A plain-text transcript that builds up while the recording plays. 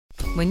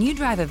When you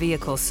drive a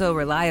vehicle so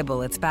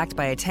reliable it's backed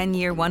by a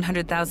 10-year,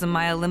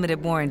 100,000-mile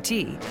limited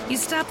warranty, you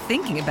stop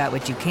thinking about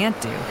what you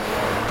can't do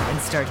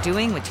and start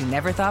doing what you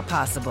never thought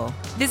possible.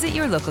 Visit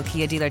your local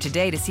Kia dealer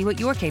today to see what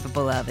you're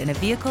capable of in a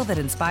vehicle that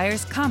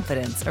inspires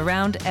confidence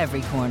around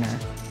every corner.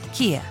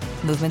 Kia,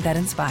 movement that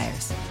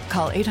inspires.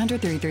 Call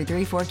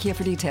 800-333-4KIA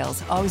for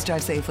details. Always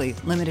drive safely.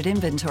 Limited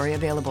inventory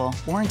available.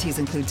 Warranties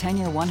include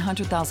 10-year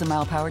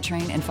 100,000-mile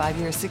powertrain and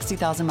 5-year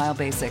 60,000-mile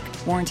basic.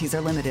 Warranties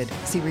are limited.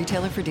 See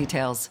retailer for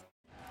details.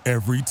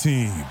 Every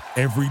team,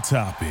 every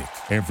topic,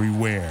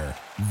 everywhere.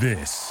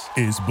 This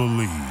is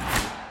Believe.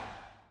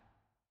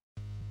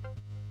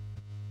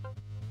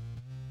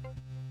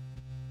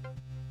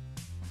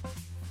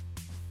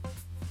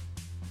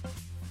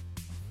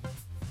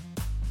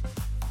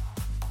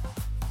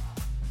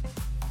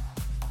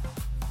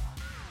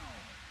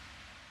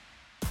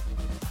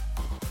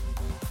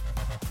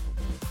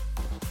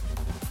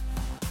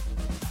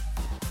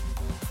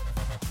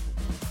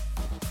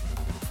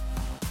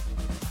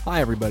 Hi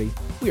everybody,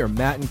 we are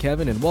Matt and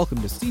Kevin and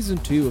welcome to Season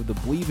 2 of the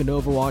Believe in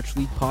Overwatch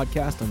League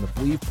podcast on the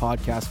Believe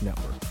Podcast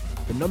Network,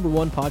 the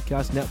 #1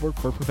 podcast network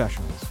for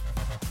professionals.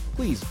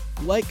 Please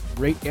like,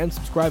 rate, and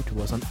subscribe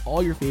to us on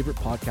all your favorite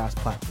podcast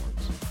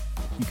platforms.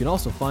 You can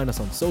also find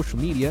us on social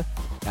media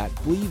at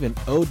Believe in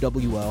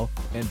OWL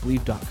and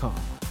Believe.com.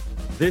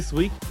 This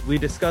week, we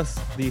discuss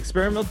the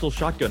experimental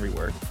shotgun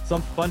rework,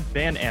 some fun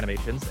fan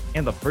animations,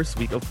 and the first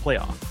week of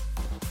playoffs.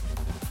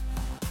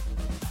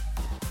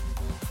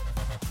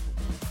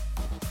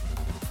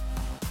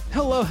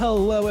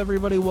 Hello,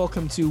 everybody.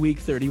 Welcome to week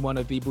 31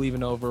 of the Believe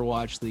in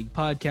Overwatch League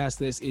podcast.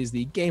 This is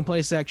the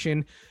gameplay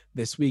section.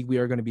 This week, we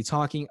are going to be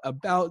talking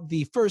about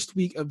the first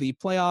week of the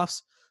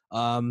playoffs.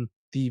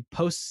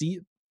 This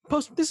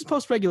is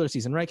post-regular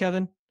season, right,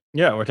 Kevin?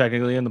 Yeah, we're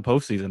technically in the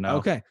postseason now.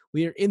 Okay,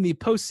 we are in the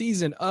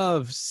postseason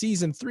of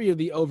Season 3 of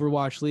the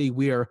Overwatch League.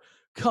 We are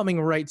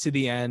coming right to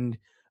the end.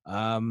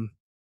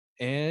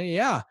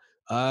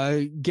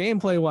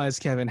 Gameplay-wise,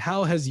 Kevin,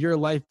 how has your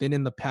life been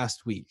in the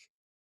past week?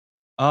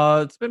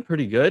 It's been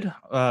pretty good.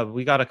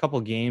 We got a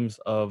couple games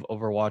of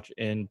Overwatch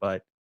in,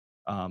 but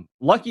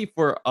lucky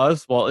for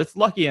us, well, it's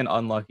lucky and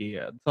unlucky.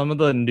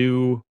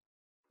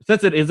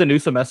 Since it is a new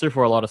semester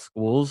for a lot of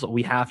schools,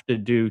 we have to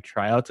do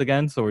tryouts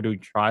again, so we're doing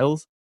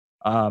trials.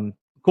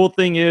 Cool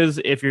thing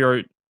is, if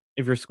your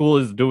school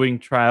is doing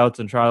tryouts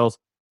and trials,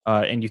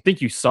 and you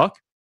think you suck,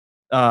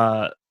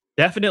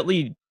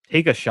 definitely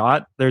take a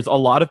shot. There's a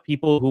lot of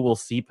people who will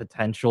see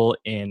potential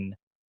in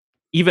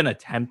even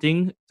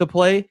attempting to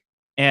play.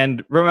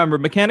 And remember,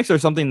 mechanics are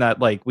something that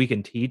we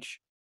can teach.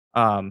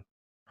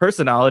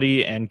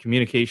 Personality and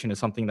communication is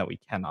something that we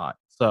cannot.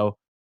 So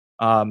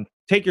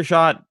take your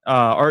shot.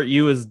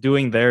 RU is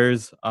doing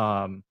theirs.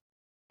 I'm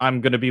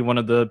going to be one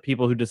of the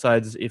people who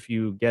decides if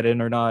you get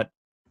in or not.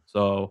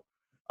 So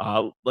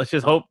let's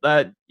just hope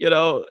that,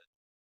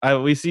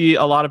 we see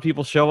a lot of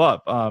people show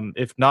up.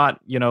 If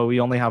not,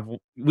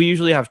 we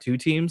usually have 2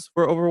 teams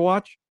for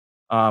Overwatch.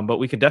 But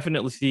we could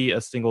definitely see a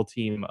single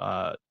team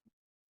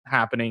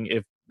happening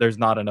if there's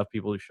not enough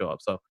people who show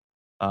up. So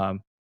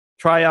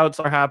tryouts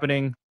are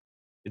happening.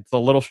 It's a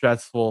little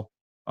stressful.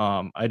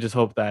 I just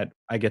hope that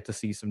I get to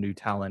see some new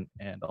talent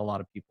and a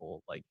lot of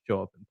people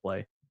show up and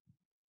play.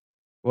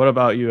 What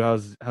about you?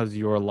 How's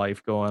your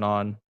life going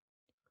on?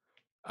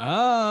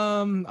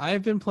 I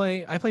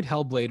played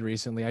Hellblade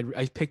recently.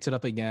 I picked it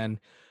up again.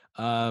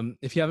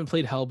 If you haven't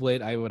played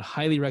Hellblade, I would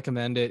highly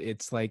recommend it.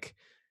 It's like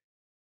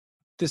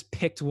this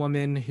picked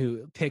woman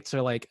who picked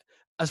her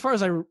as far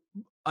as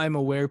I'm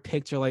aware,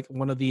 picked her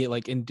one of the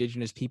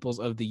indigenous peoples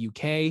of the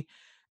UK,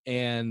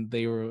 and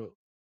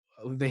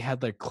they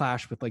had their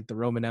clash with the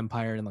Roman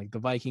Empire and the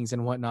Vikings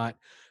and whatnot.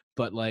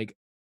 But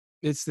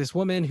it's this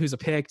woman who's a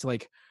picked,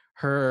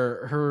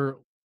 her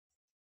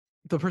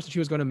the person she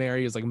was going to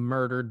marry is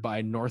murdered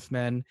by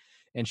Northmen,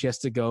 and she has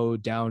to go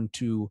down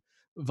to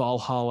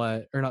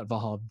Valhalla, or not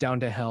Valhalla, down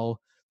to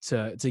Hell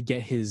to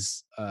get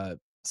his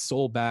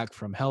soul back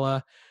from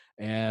Hela.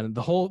 And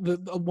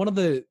one of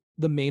the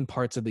main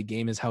parts of the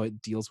game is how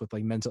it deals with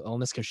mental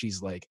illness, because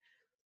she's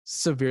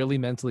severely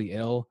mentally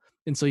ill,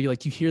 and so you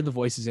hear the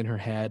voices in her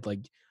head,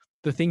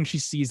 the things she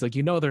sees,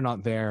 they're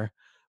not there,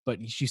 but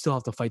you still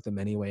have to fight them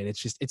anyway. And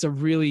it's a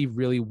really,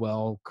 really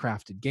well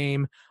crafted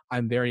game.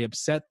 I'm very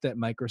upset that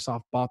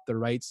Microsoft bought the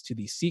rights to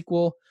the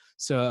sequel,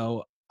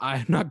 so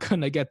I'm not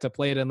gonna get to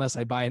play it unless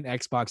I buy an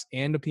Xbox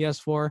and a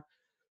PS4.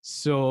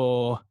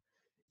 So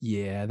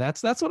yeah,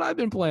 that's what I've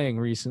been playing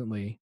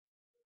recently.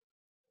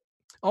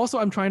 Also,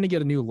 I'm trying to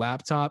get a new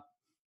laptop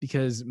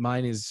because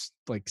mine is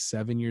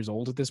 7 years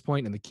old at this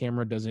point, and the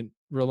camera doesn't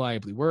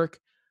reliably work,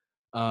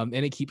 and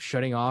it keeps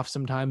shutting off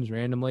sometimes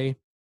randomly.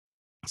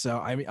 So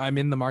I'm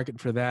in the market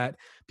for that.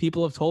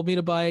 People have told me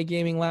to buy a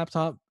gaming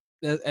laptop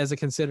as a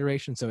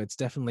consideration, so it's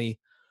definitely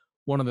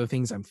one of the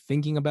things I'm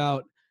thinking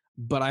about.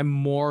 But I'm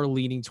more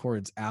leaning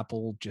towards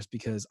Apple just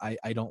because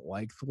I don't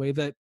like the way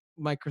that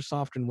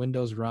Microsoft and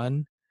Windows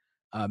run.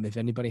 If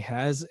anybody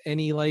has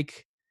any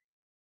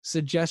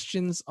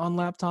suggestions on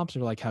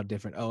laptops or how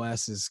different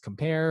OSs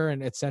compare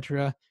and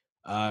etc.,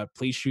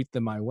 please shoot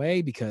them my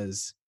way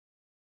because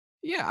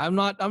yeah, I'm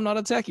not a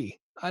techie.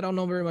 I don't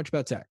know very much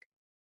about tech.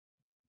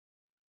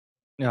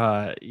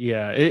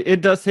 Yeah,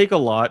 it does take a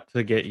lot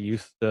to get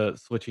used to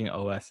switching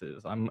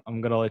OSs. I'm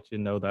gonna let you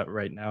know that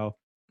right now.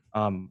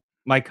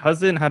 My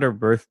cousin had her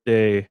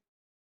birthday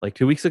like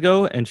 2 weeks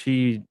ago, and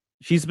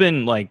she's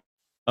been like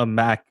a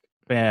Mac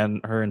fan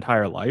her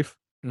entire life.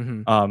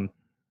 Hmm. Um,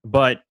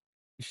 but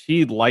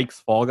she likes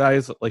Fall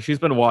Guys. Like she's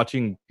been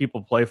watching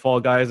people play Fall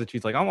Guys, and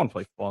she's like, I want to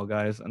play Fall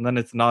Guys, and then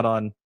it's not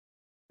on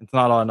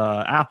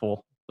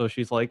Apple. So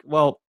she's like,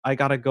 well, I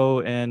gotta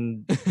go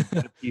and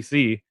get a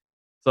PC.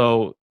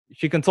 So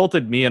she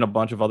consulted me and a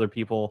bunch of other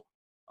people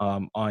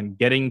on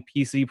getting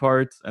PC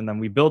parts, and then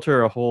we built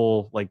her a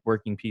whole like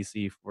working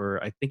PC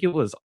for I think it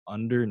was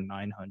under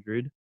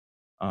 900.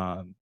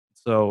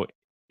 So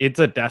it's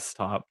a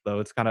desktop though.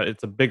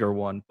 It's a bigger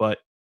one, but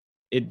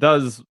it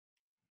does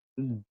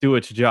do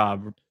its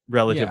job Yeah.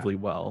 relatively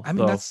well. I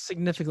mean, that's So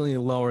significantly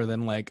lower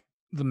than like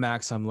the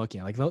Macs I'm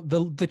looking at. Like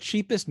the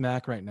cheapest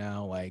Mac right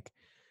now, like,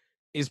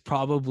 is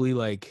probably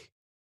like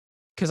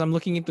because I'm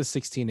looking at the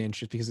 16-inch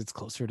just because it's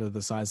closer to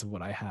the size of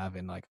what I have,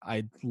 and like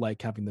I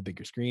like having the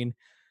bigger screen.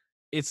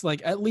 It's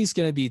like at least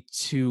gonna be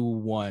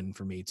 2.1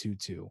 for me,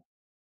 2.2.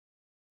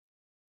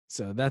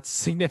 So that's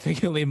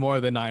significantly more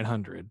than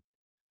 900.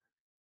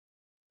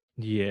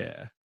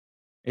 yeah,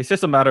 it's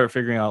just a matter of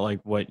figuring out like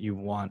what you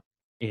want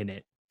in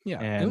it, Yeah,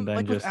 and and then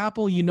like with just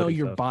Apple, you know putting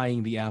you're stuff.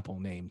 buying the Apple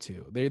name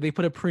too. They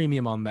put a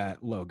premium on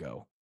that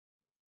logo.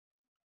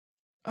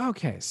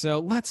 Okay, so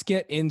let's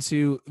get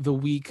into the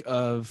week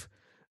of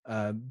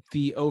uh,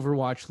 the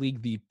Overwatch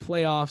League, the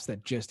playoffs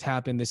that just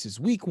happened. This is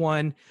week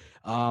one.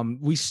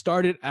 We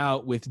started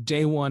out with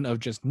day one of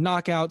just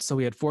knockouts. So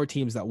we had four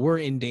teams that were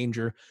in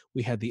danger.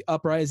 We had the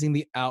Uprising,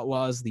 the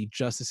Outlaws, the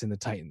Justice, and the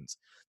Titans.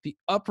 The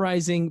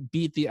Uprising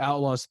beat the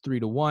Outlaws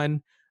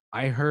 3-1.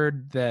 I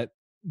heard that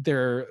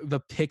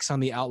the picks on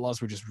the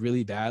Outlaws were just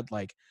really bad.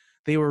 Like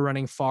they were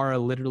running Pharah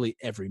literally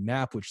every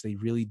map, which they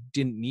really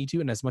didn't need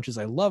to. And as much as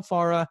I love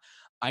Pharah,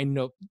 I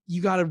know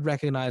you got to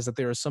recognize that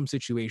there are some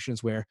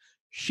situations where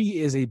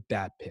she is a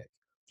bad pick.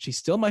 She's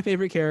still my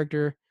favorite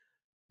character.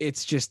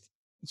 It's just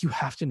you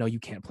have to know you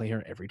can't play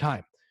her every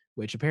time,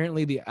 which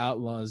apparently the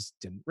Outlaws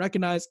didn't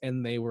recognize,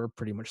 and they were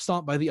pretty much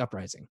stomped by the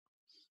Uprising.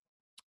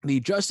 The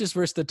Justice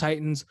versus the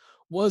Titans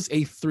was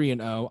a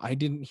 3-0. I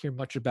didn't hear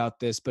much about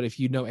this, but if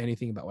you know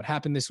anything about what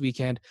happened this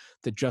weekend,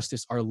 the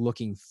Justice are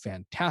looking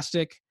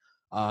fantastic.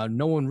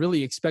 No one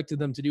really expected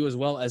them to do as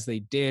well as they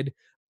did,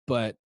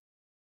 but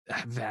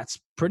that's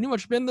pretty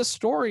much been the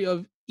story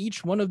of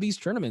each one of these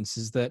tournaments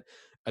is that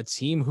a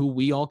team who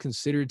we all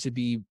considered to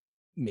be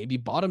maybe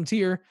bottom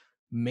tier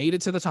made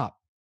it to the top.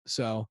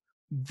 So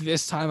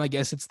this time, I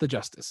guess it's the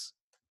Justice.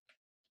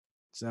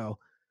 So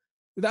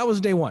that was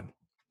day one.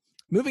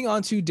 Moving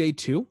on to day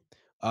two.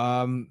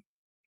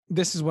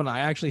 This is when I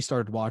actually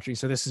started watching.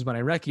 So this is when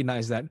I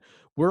recognized that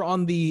we're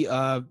on the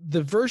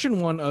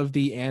version one of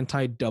the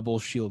anti-double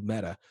shield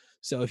meta.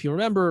 So if you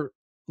remember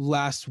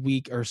last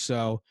week or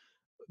so,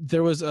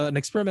 there was an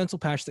experimental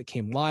patch that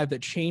came live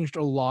that changed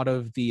a lot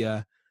of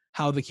the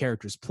how the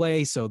characters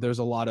play. So there's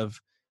a lot of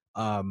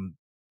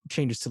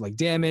changes to like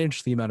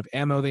damage, the amount of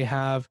ammo they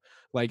have.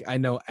 Like I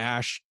know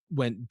Ash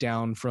went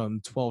down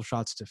from 12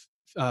 shots to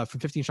from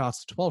 15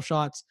 shots to 12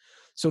 shots.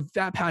 So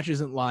that patch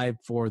isn't live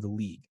for the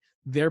league.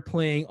 They're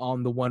playing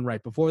on the one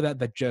right before that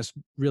that just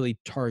really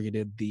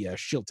targeted the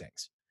shield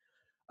tanks.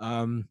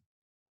 Um,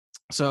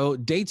 so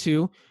day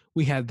two,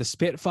 we had the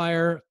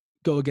Spitfire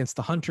go against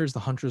the Hunters. The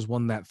Hunters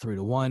won that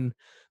 3-1.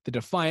 The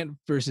Defiant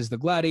versus the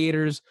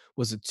Gladiators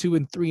was a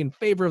 2-3 in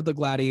favor of the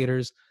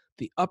Gladiators.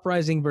 The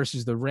Uprising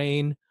versus the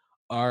Rain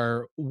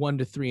are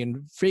 1-3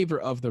 in favor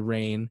of the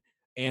Rain.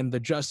 And the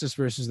Justice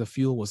versus the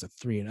Fuel was a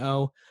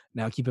 3-0.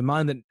 Now, keep in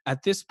mind that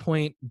at this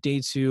point, day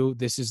two,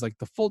 this is like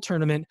the full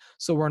tournament.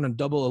 So we're on a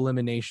double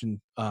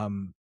elimination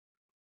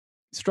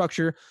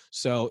structure.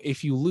 So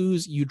if you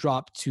lose, you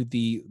drop to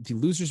the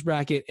losers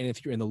bracket, and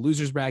if you're in the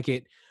losers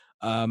bracket,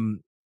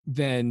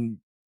 then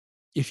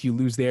if you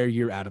lose there,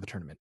 you're out of the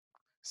tournament.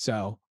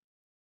 So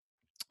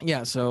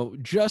yeah, so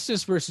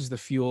Justice versus the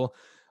Fuel.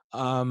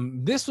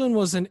 This one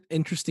was an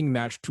interesting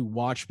match to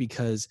watch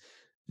because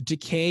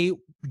Decay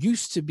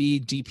used to be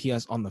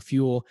DPS on the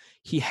Fuel.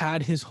 He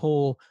had his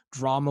whole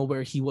drama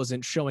where he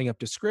wasn't showing up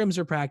to scrims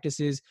or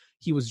practices.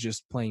 He was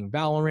just playing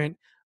Valorant.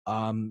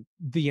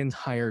 The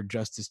entire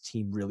Justice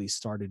team really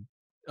started,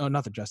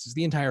 not the Justice,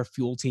 the entire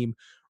Fuel team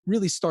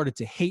really started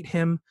to hate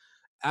him.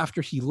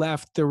 After he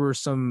left, there were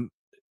some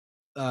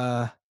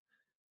bad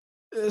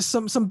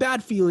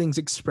feelings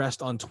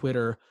expressed on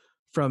Twitter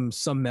from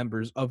some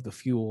members of the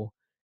Fuel.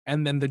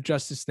 And then the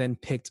Justice then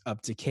picked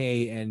up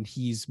Decay, and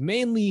he's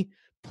mainly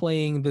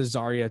playing the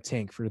Zarya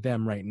tank for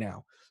them right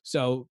now.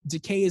 So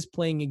Decay is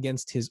playing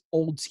against his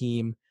old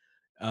team.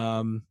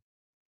 And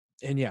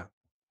yeah.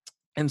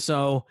 And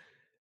so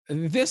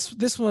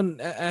this one,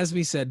 as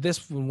we said,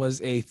 this one was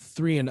a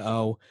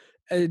 3-0.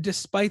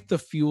 Despite the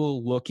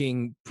Fuel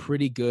looking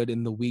pretty good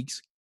in the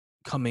weeks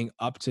coming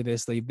up to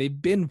this,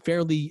 they've been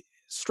fairly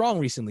strong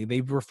recently.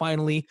 They were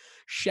finally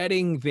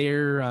shedding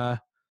their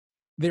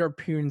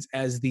appearance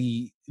as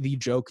the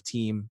joke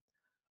team.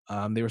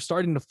 They were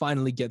starting to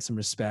finally get some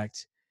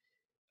respect.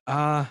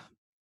 Uh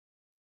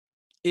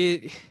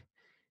it,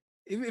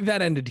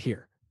 that ended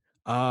here.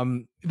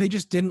 They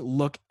just didn't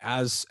look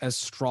as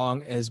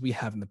strong as we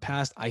have in the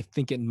past. I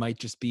think it might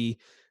just be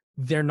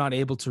they're not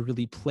able to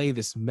really play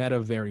this meta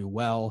very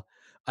well.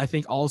 I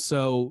think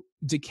also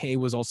Decay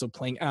was also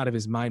playing out of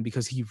his mind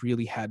because he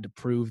really had to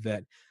prove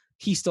that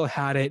he still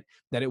had it,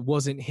 that it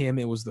wasn't him,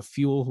 it was the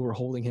fuel who were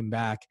holding him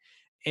back.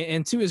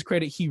 And to his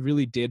credit, he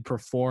really did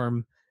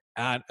perform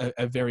at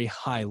a very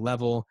high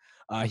level.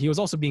 He was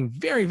also being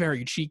very,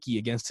 very cheeky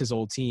against his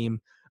old team.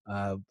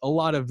 A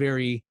lot of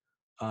very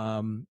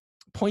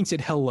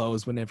pointed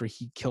hellos whenever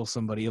he kills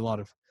somebody. A lot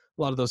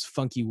of those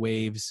funky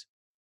waves.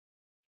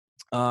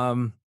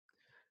 And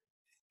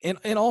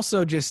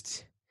also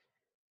just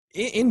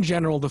in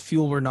general, the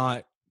fuel were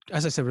not,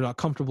 as I said, we're not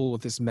comfortable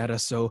with this meta.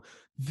 So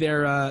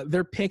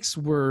their picks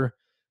were,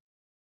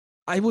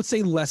 I would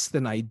say, less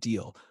than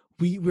ideal.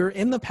 We're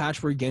in the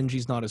patch where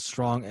Genji's not as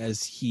strong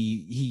as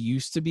he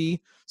used to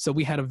be. So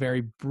we had a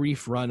very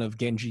brief run of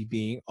Genji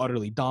being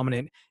utterly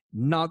dominant.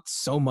 Not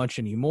so much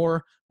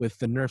anymore with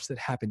the nerfs that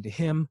happened to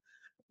him.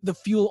 The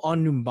fuel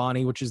on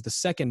Numbani, which is the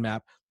second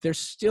map, they're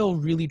still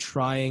really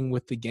trying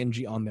with the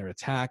Genji on their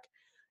attack,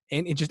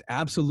 and it just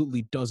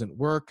absolutely doesn't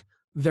work.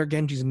 Their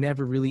Genji's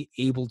never really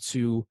able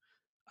to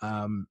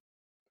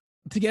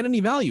get any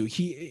value.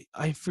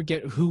 I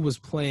forget who was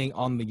playing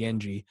on the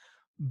Genji,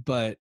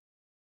 but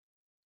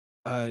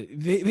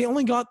they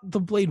only got the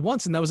blade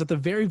once, and that was at the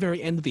very,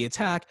 very end of the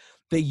attack.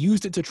 They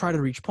used it to try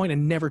to reach point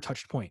and never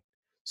touched point.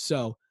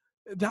 So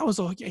that was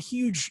a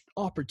huge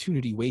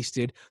opportunity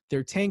wasted.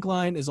 Their tank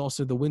line is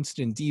also the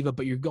Winston D.Va,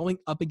 but you're going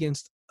up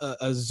against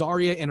a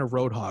Zarya and a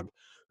Roadhog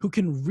who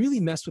can really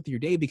mess with your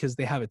day because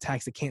they have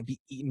attacks that can't be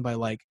eaten by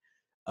like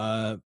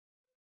a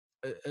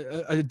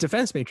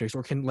defense matrix,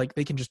 or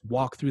they can just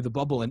walk through the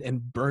bubble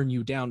and burn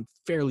you down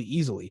fairly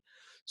easily.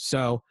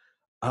 So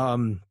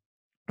that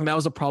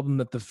was a problem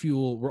that the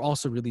fuel were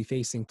also really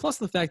facing. Plus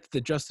the fact that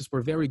the Justice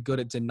were very good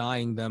at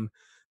denying them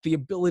the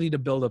ability to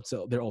build up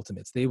to their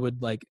ultimates. They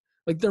would like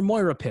their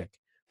Moira pick.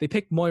 They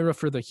picked Moira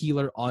for the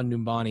healer on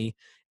Numbani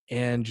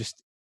and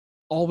just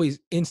always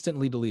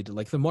instantly deleted.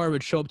 Like the Moira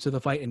would show up to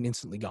the fight and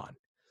instantly gone.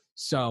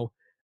 So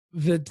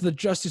the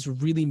Justice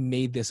really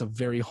made this a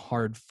very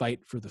hard fight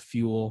for the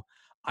fuel.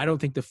 I don't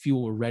think the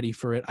fuel were ready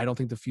for it. I don't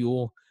think the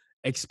fuel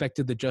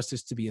expected the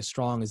Justice to be as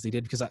strong as they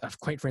did, because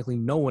quite frankly,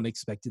 no one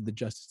expected the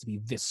Justice to be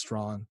this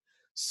strong.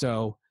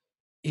 So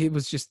it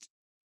was just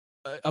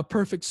a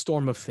perfect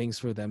storm of things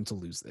for them to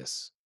lose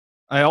this.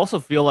 I also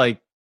feel like,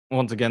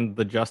 once again,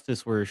 the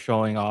Justice were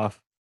showing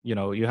off.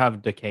 You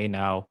have Decay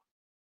now,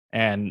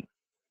 and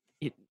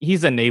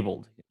he's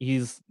enabled.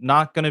 He's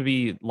not going to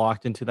be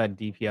locked into that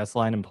DPS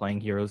line and playing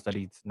heroes that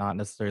he's not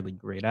necessarily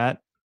great at.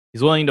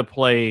 He's willing to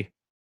play,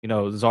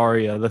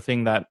 Zarya, the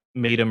thing that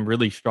made him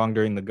really strong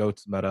during the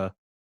GOATS meta.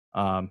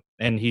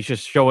 And he's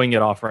just showing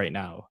it off right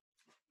now.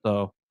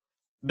 So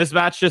this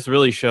match just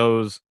really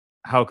shows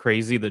how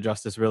crazy the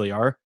Justice really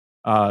are.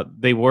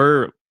 They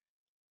were,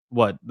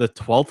 the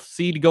 12th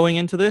seed going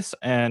into this,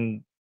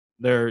 and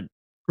they're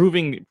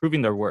proving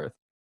their worth.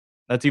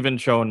 That's even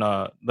shown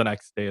the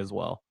next day as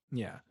well.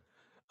 Yeah.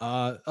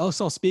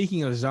 Also,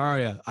 speaking of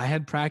Zarya, I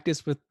had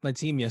practice with my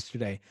team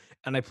yesterday,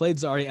 and I played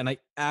Zarya, and I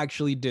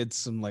actually did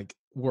some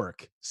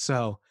work.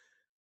 So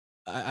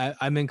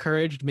I'm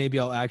encouraged. Maybe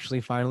I'll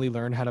actually finally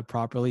learn how to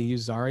properly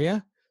use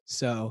Zarya.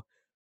 So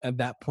at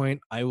that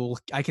point,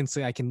 I can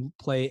say I can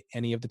play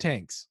any of the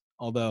tanks.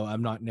 Although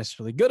I'm not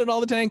necessarily good at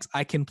all the tanks,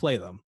 I can play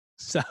them.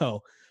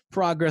 So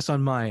progress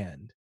on my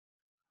end.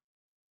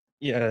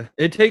 Yeah,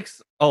 it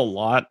takes a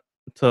lot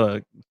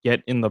to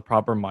get in the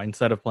proper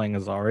mindset of playing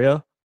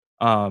Zarya.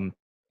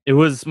 It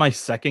was my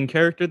second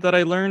character that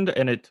I learned,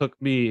 and it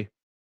took me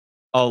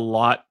a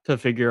lot to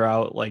figure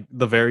out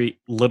the very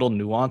little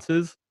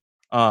nuances.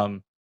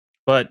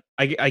 But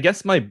I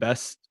guess my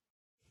best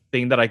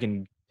thing that I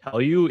can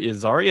tell you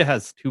is Zarya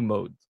has two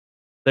modes.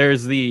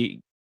 There's the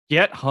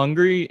get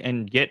hungry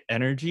and get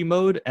energy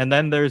mode, and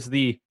then there's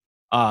the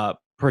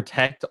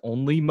protect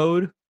only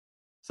mode.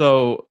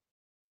 So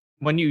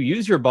when you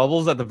use your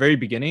bubbles at the very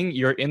beginning,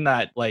 you're in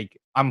that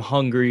I'm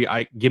hungry,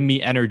 give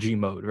me energy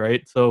mode,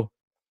 right? So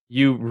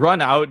you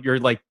run out, you're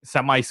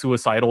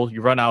semi-suicidal,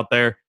 you run out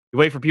there, you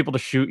wait for people to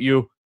shoot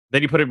you,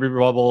 then you put in your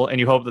bubble and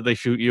you hope that they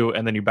shoot you,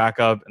 and then you back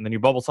up, and then you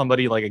bubble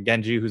somebody like a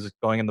Genji who's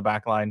going in the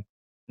back line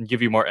and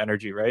give you more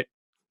energy, right?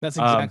 That's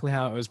exactly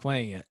how I was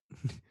playing it.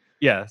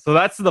 Yeah, so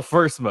that's the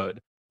first mode.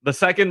 The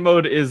second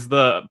mode is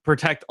the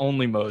protect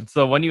only mode.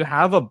 So when you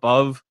have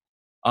above,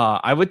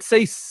 I would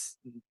say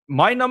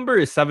my number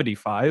is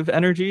 75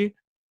 energy.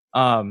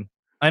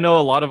 I know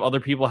a lot of other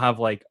people have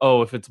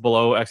if it's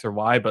below X or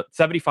Y, but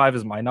 75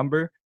 is my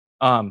number.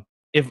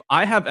 If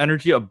I have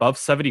energy above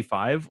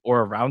 75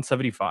 or around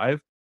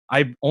 75,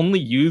 I only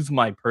use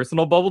my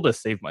personal bubble to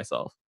save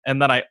myself.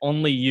 And then I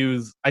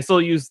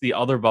still use the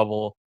other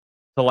bubble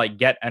to like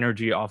get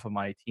energy off of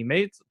my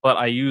teammates, but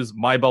I use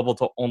my bubble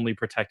to only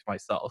protect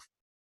myself.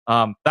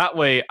 That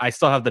way, I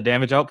still have the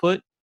damage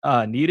output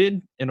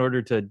needed in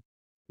order to,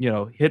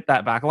 hit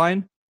that back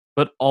line,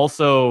 but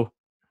also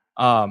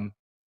um,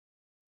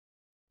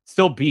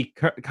 still be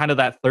kind of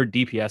that third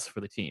DPS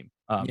for the team.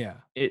 Yeah.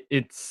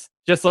 It's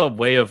just a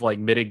way of like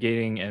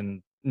mitigating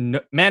and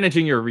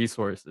managing your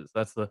resources.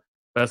 That's the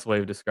best way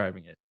of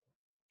describing it.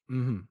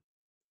 Mm-hmm.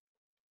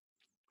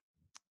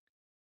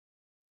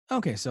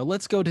 Okay, so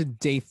let's go to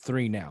day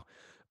 3 now.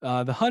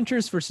 The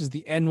Hunters versus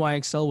the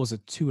NYXL was a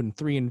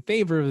 2-3 in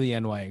favor of the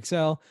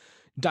NYXL.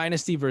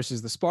 Dynasty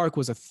versus the Spark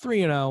was a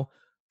 3-0.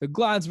 The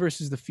Glads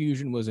versus the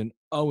Fusion was an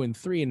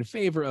 0-3 in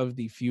favor of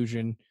the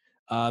Fusion.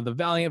 The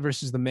Valiant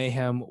versus the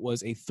Mayhem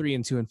was a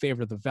 3-2 in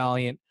favor of the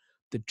Valiant.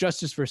 The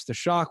Justice versus the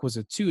Shock was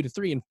a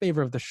 2-3 in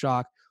favor of the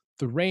Shock.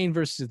 The Rain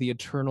versus the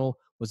Eternal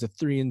was a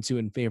 3-2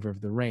 in favor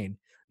of the Rain.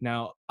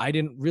 Now, I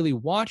didn't really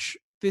watch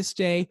this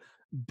day,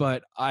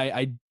 but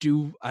I'm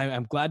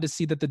glad to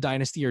see that the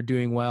Dynasty are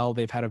doing well.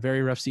 They've had a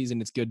very rough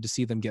season. It's good to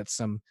see them get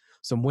some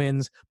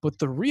wins. But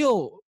the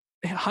real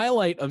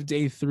highlight of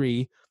day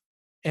 3,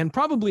 and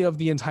probably of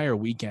the entire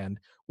weekend,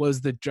 was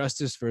the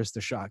Justice versus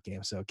the Shock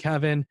game. So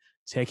Kevin,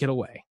 take it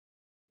away.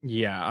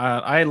 Yeah,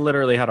 I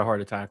literally had a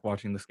heart attack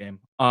watching this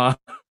game. I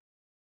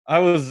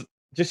was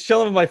just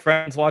chilling with my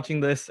friends watching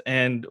this,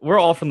 and we're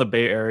all from the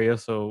Bay Area,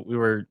 so we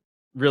were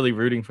really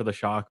rooting for the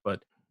Shock.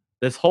 But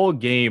this whole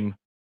game,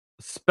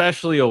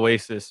 especially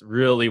Oasis,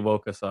 really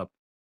woke us up.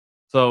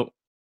 So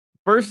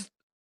first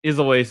is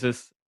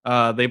Oasis.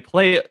 They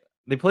play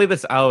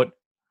this out,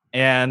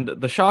 and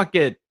the Shock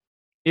get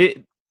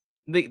it.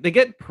 They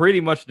get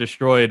pretty much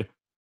destroyed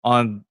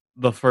on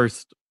the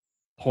first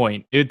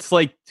point. It's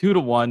like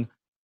 2-1.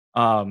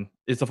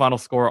 Is the final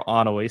score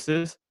on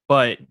Oasis,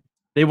 but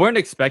they weren't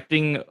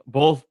expecting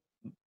both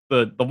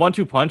the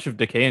 1-2 punch of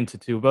Decay and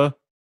Tatuba,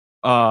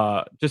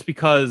 just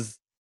because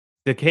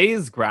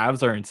Decay's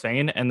grabs are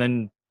insane, and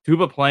then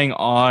Tuba playing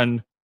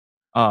on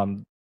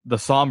the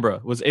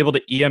Sombra was able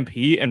to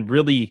EMP and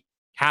really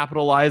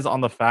capitalize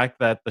on the fact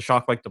that the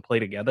Shock like to play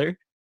together.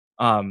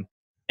 And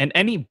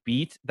any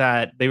beat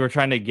that they were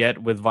trying to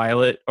get with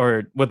Violet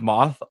or with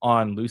Moth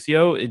on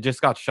Lucio, it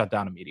just got shut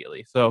down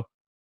immediately. So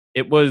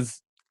it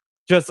was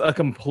just a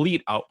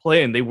complete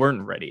outplay, and they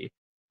weren't ready.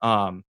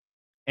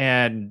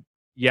 And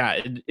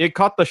yeah, it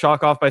caught the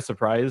Shock off by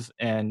surprise,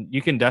 and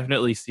you can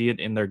definitely see it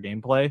in their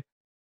gameplay.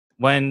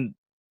 When,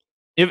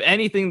 if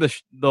anything,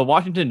 the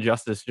Washington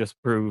Justice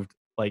just proved,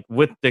 like,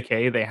 with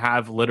Decay, they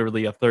have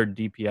literally a third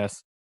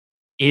DPS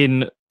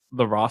in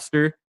the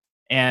roster,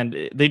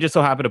 and they just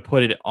so happen to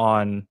put it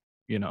on,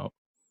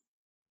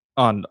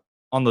 on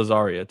the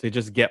Zarya to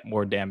just get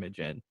more damage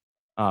in.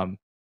 And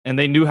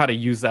they knew how to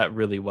use that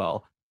really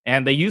well.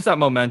 And they used that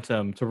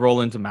momentum to roll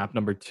into map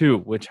number 2,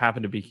 which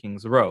happened to be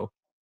King's Row.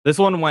 This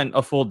one went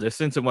a full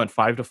distance. It went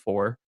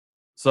 5-4.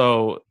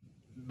 So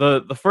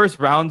the first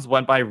rounds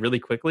went by really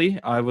quickly.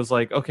 I was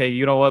like, okay,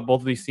 you know what?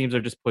 Both of these teams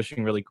are just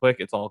pushing really quick.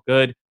 It's all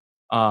good.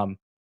 The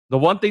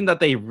one thing that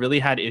they really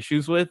had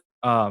issues with,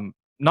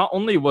 not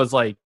only was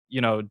like,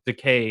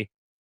 Decay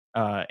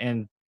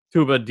and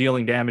Tuba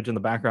dealing damage in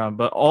the background,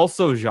 but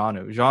also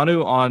Janu.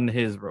 Janu on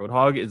his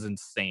Roadhog is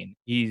insane.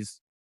 He's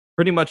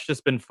pretty much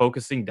just been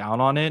focusing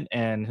down on it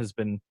and has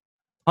been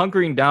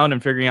hunkering down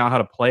and figuring out how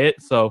to play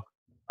it. So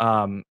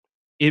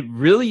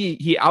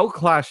he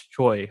outclassed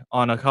Choi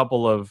on a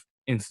couple of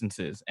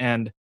instances.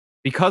 And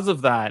because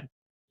of that,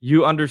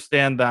 you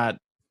understand that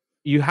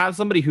you have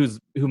somebody who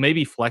may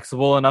be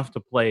flexible enough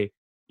to play,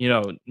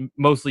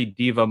 mostly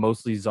D.Va,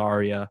 mostly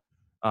Zarya.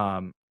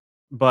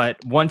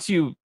 But once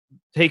you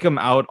take him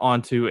out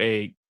onto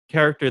a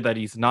character that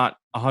he's not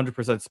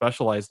 100%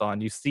 specialized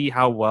on, you see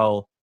how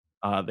well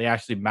they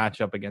actually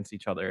match up against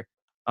each other.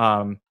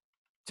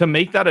 To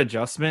make that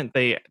adjustment,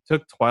 they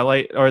took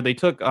Twilight, or they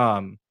took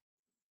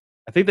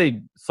I think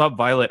they sub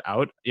Violet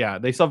out. Yeah,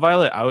 they sub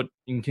Violet out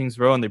in King's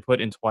Row, and they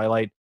put in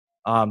Twilight.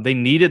 They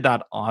needed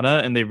that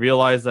Ana, and they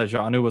realized that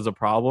Janu was a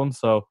problem.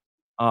 So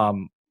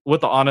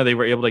with the Ana, they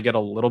were able to get a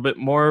little bit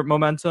more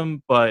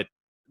momentum. But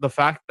the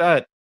fact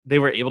that they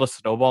were able to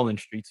snowball in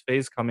Streets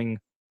phase coming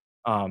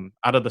out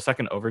of the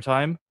second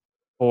overtime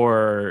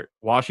for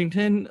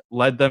Washington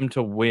led them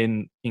to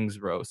win King's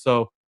Row.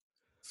 So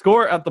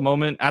score at the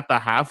moment at the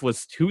half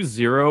was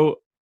 2-0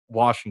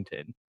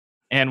 Washington.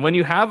 And when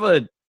you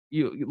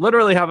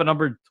literally have a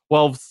number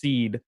 12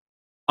 seed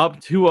up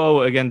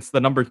 2-0 against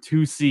the number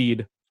 2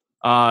 seed,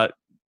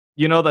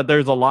 you know that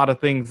there's a lot of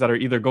things that are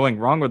either going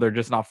wrong or they're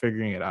just not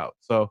figuring it out.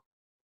 So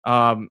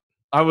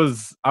I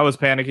was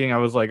panicking. I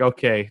was like,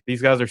 okay,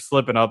 these guys are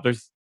slipping up.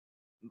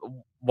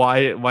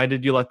 Why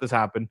did you let this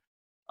happen?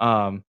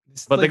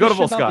 But they go to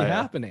Volskaya.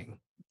 Happening.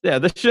 Yeah,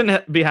 this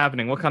shouldn't be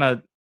happening. What kind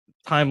of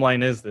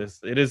timeline is this?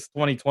 It is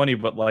 2020,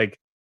 but like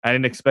I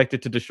didn't expect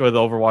it to destroy the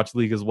Overwatch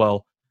League as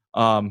well.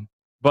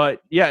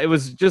 But yeah, it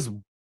was just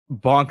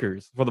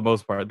bonkers for the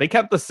most part. They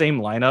kept the same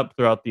lineup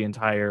throughout the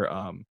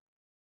entire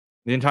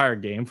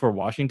game for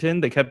Washington.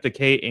 They kept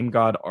Decay, Aim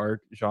God,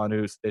 Arc,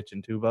 Janu, Stitch,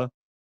 and Tuba.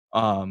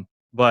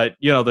 But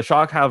the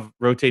Shock have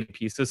rotated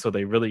pieces, so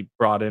they really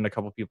brought in a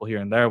couple people here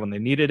and there when they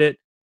needed it.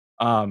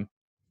 Um,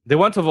 they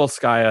went to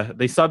Volskaya.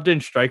 They subbed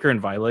in Striker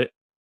and Violet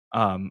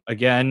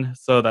again,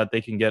 so that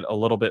they can get a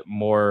little bit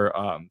more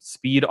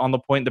speed on the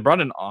point. They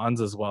brought in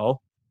Ons as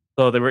well,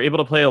 so they were able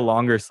to play a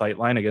longer sight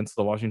line against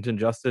the Washington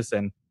Justice,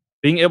 and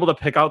being able to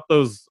pick out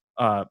those,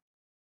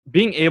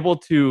 being able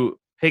to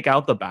pick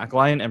out the back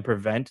line and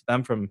prevent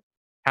them from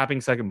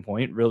capping second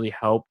point really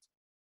helped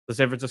the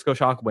San Francisco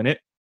Shock win it.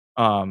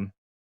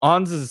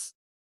 Ons is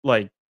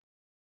like,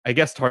 I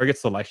guess target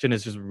selection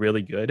is just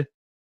really good,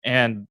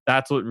 and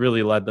that's what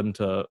really led them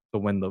to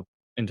win the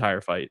entire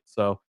fight.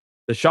 So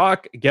the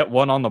Shock get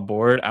one on the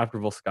board after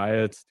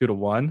Volskaya. It's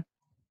 2-1.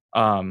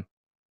 And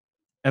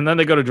then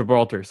they go to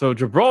Gibraltar. So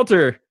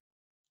Gibraltar,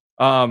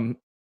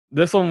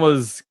 this one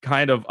was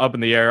kind of up in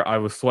the air. I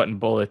was sweating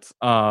bullets.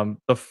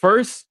 The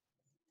first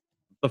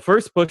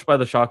push by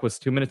the Shock was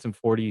 2 minutes and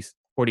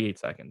 48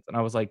 seconds, and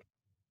I was like,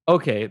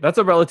 okay, that's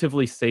a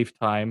relatively safe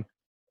time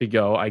to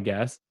go, I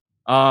guess.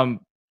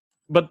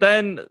 But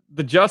then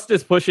the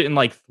Justice push it in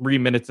like 3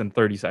 minutes and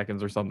 30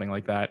 seconds or something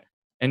like that.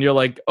 And you're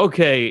like,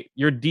 okay,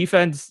 your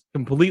defense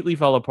completely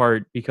fell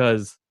apart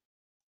because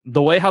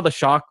the way how the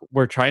Shock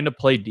were trying to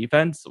play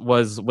defense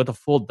was with a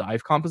full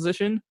dive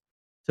composition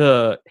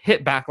to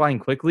hit backline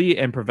quickly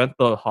and prevent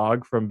the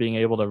Hog from being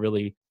able to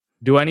really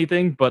do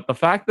anything. But the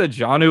fact that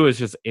Janu is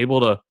just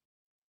able to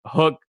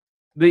hook,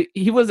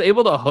 he was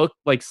able to hook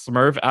like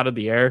Smurf out of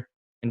the air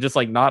and just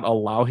like not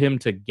allow him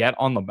to get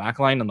on the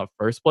backline in the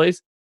first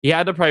place. He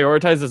had to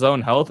prioritize his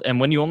own health, and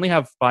when you only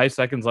have 5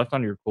 seconds left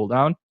on your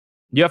cooldown,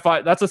 you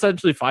have that's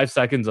essentially 5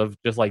 seconds of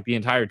just like the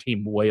entire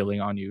team wailing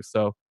on you.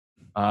 So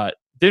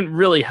didn't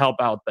really help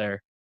out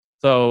there.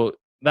 So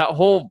that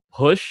whole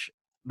push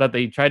that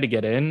they tried to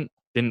get in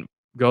didn't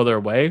go their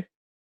way.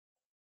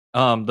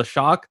 The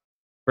Shock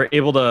were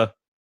able to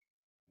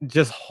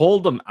just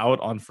hold them out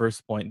on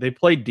first point. They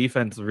played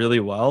defense really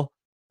well.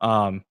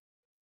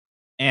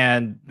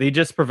 And they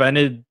just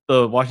prevented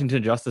the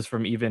Washington Justice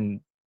from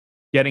even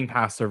getting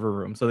past server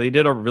room. So they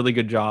did a really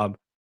good job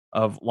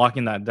of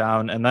locking that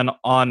down. And then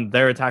on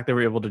their attack, they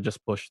were able to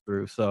just push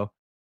through. So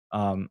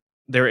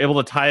they were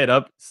able to tie it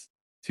up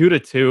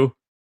 2-2.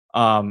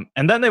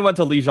 And then they went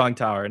to Lijiang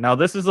Tower. Now,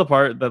 this is the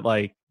part that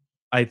like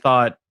I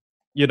thought,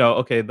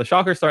 okay, the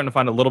Shock are starting to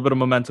find a little bit of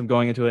momentum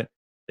going into it.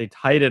 They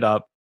tied it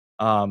up.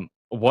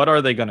 What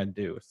are they going to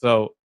do?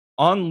 So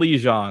on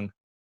Lijiang,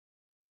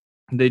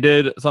 they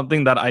did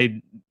something that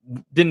I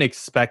didn't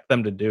expect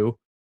them to do.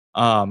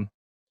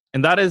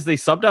 And that is they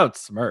subbed out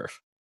Smurf.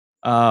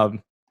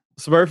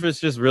 Smurf is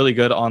just really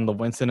good on the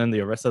Winston and the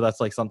Orisa. That's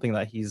like something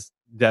that he's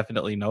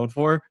definitely known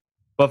for.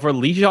 But for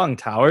Lijiang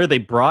Tower, they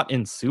brought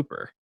in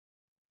Super.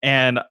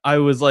 And I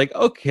was like,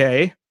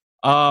 okay,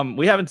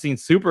 we haven't seen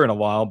Super in a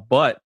while,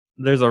 but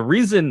there's a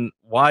reason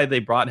why they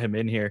brought him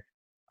in here.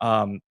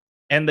 And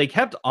they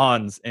kept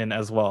Ons in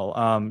as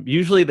well.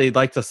 Usually they'd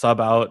like to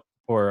sub out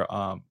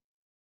for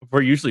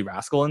usually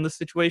Rascal in this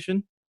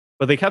situation,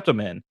 but they kept him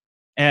in.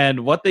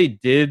 And what they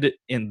did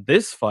in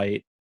this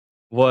fight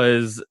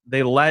was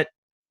they let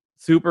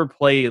Super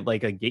play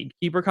like a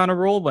gatekeeper kind of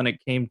role when it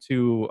came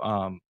to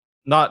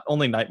not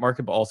only Night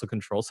Market, but also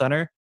Control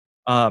Center.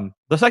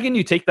 The second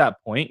you take that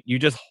point, you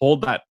just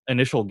hold that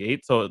initial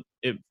gate, so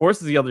it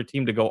forces the other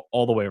team to go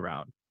all the way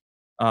around.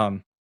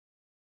 And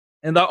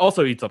that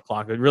also eats up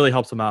clock. It really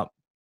helps them out.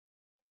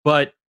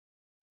 But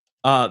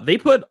they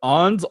put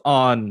Ons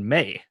on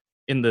Mei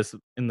in this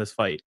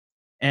fight.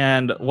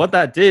 And what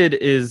that did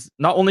is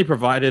not only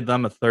provided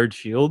them a third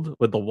shield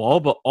with the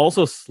wall, but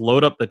also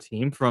slowed up the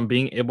team from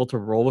being able to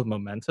roll with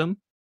momentum.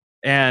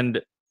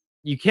 And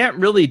you can't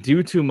really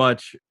do too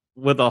much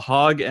with a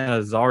Hog and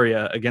a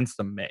Zarya against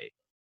a Mei.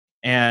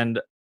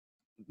 And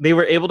they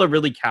were able to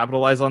really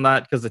capitalize on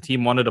that because the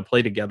team wanted to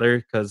play together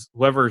because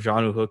whoever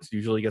Janu hooks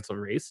usually gets a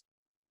race.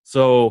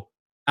 So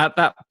at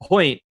that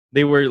point,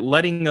 they were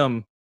letting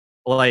them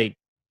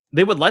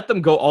they would let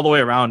them go all the way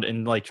around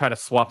and like try to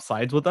swap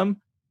sides with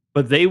them.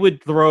 But they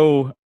would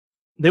throw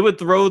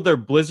their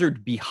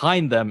Blizzard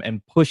behind them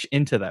and push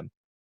into them.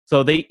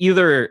 So they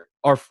either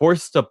are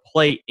forced to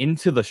play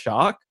into the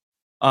Shock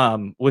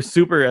with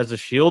Super as a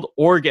shield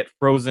or get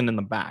frozen in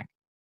the back.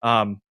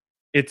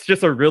 It's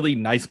just a really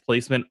nice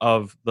placement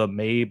of the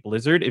Mei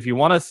Blizzard. If you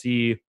want to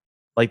see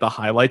like the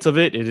highlights of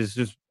it,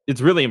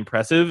 it's really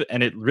impressive,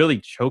 and it really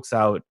chokes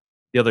out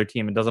the other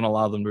team and doesn't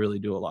allow them to really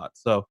do a lot.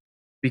 So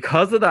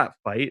because of that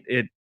fight,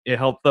 it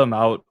helped them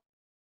out.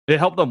 It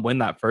helped them win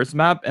that first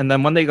map. And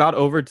then when they got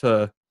over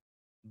to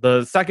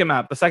the second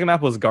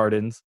map was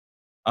Gardens.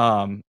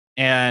 And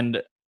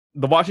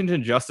the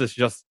Washington Justice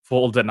just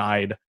full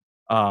denied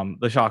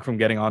the Shock from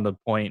getting on the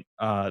point.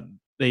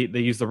 They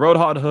used the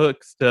Roadhog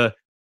hooks to,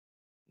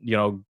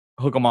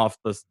 hook them off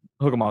the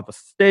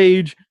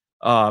stage,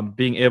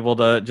 being able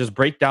to just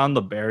break down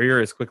the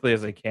barrier as quickly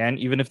as they can.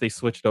 Even if they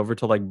switched over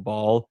to like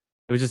Ball,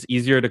 it was just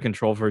easier to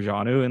control for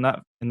Janu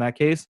in that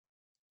case.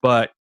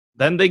 But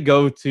then they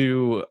go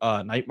to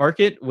Night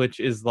Market, which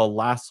is the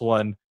last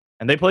one,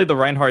 and they played the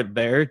Reinhardt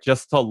there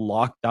just to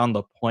lock down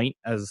the point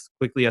as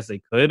quickly as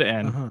they could,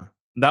 and Uh-huh.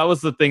 that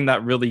was the thing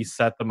that really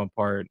set them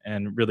apart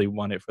and really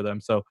won it for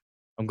them. So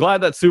I'm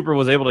glad that Super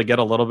was able to get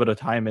a little bit of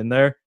time in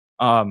there.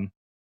 Um,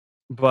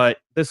 but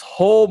this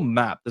whole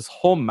map, this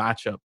whole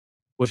matchup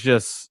was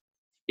just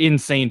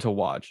insane to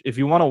watch. If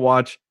you want to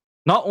watch,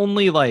 not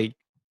only like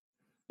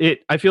it,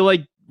 I feel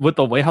like with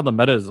the way how the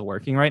meta is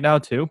working right now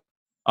too,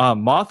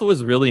 Moth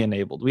was really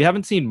enabled. We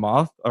haven't seen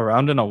Moth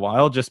around in a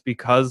while just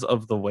because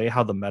of the way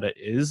how the meta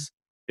is.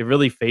 It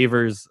really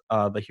favors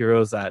the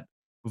heroes that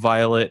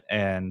Violet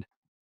and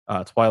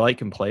Twilight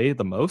can play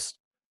the most.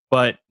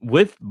 But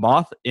with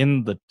Moth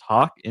in the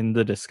talk, in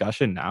the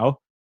discussion now,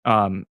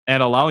 and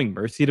allowing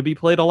Mercy to be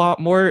played a lot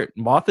more,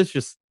 Moth is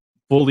just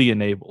fully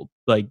enabled.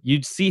 Like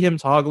you'd see him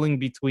toggling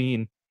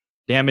between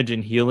damage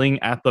and healing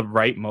at the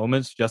right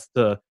moments just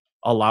to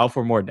allow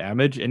for more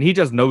damage, and he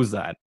just knows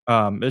that.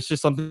 It's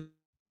just something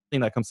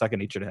that comes second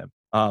nature to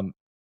him.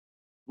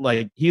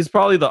 Like he's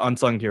probably the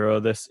unsung hero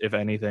of this, if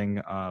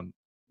anything.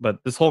 But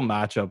this whole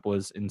matchup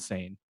was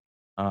insane.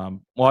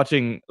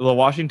 Watching the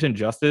Washington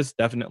Justice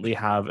definitely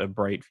have a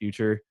bright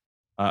future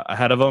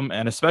ahead of them,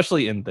 and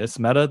especially in this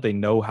meta, they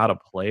know how to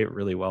play it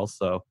really well.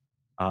 So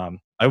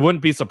I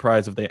wouldn't be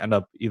surprised if they end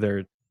up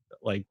either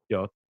like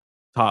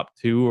top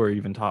 2 or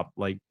even top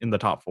like in the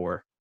top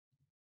 4.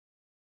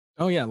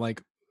 Oh yeah,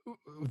 like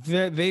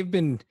they've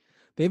been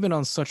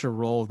on such a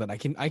roll that I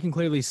can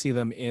clearly see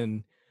them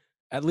in,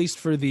 at least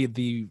for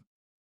the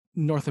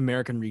North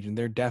American region.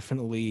 They're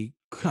definitely,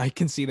 I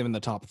can see them in the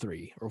top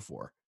 3 or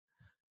 4.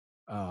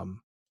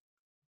 Um,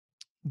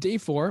 Day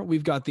 4,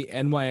 we've got the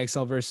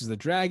NYXL versus the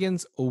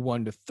Dragons, a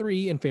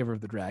 1-3 in favor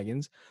of the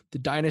Dragons. The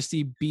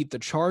Dynasty beat the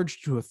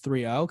Charge to a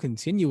 3-0,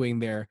 continuing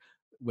their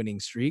winning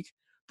streak.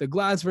 The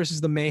Glads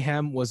versus the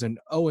Mayhem was an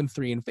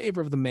 0-3 in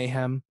favor of the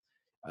Mayhem.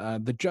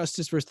 The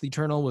Justice versus the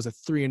Eternal was a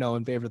 3-0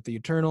 in favor of the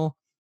Eternal.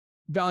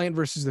 Valiant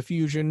versus the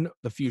Fusion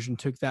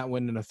took that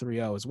win in a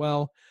 3-0 as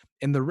well.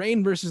 And the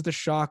Rain versus the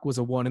Shock was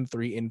a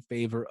 1-3 in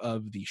favor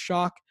of the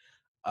Shock.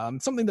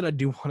 Something that I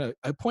do want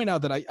to point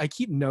out that I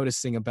keep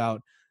noticing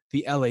about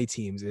the LA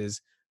teams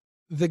is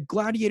the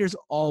Gladiators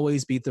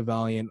always beat the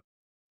Valiant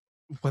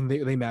when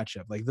they match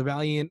up. Like the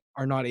Valiant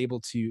are not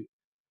able to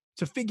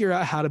figure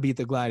out how to beat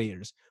the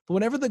Gladiators. But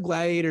whenever the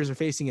Gladiators are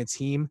facing a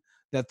team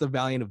that the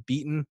Valiant have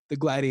beaten, the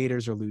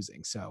Gladiators are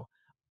losing. So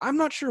I'm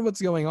not sure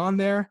what's going on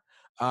there.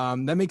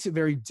 That makes it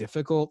very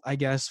difficult, I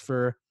guess,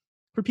 for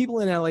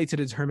people in LA to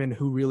determine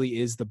who really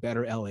is the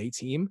better LA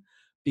team.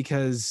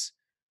 Because,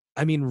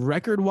 I mean,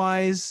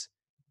 record-wise,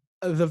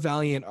 the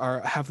Valiant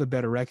have the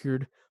better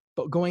record.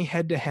 But going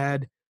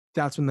head-to-head,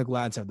 that's when the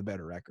Glads have the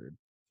better record.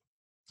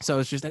 So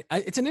it's just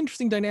it's an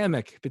interesting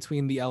dynamic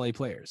between the LA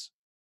players.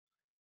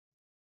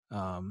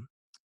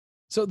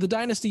 So the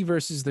Dynasty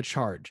versus the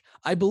Charge.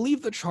 I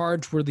believe the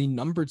Charge were the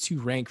number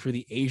 2 rank for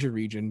the Asia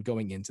region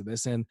going into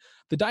this, and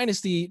the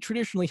Dynasty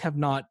traditionally have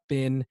not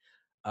been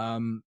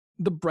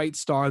the bright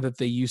star that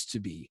they used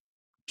to be,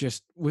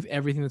 just with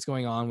everything that's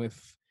going on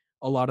with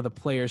a lot of the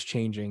players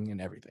changing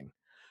and everything.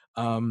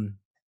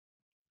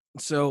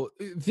 So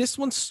this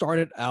one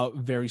started out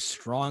very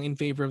strong in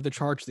favor of the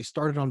Charge. They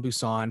started on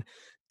Busan.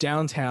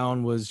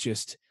 Downtown was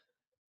just,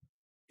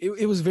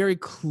 it was very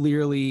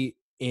clearly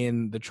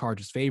in the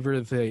Charge's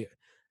favor.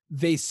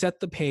 They set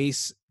the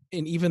pace,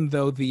 and even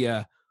though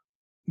the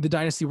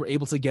Dynasty were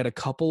able to get a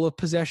couple of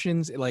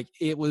possessions, like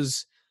it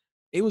was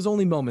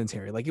only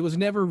momentary. Like it was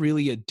never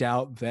really a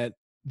doubt that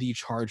the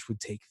Charge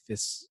would take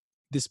this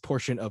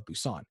portion of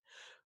Busan.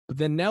 But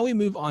then now we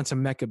move on to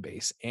Mecha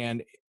Base,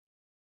 and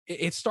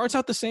it starts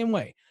out the same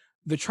way.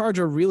 The Charge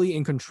are really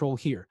in control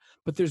here,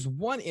 but there's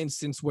one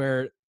instance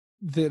where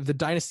the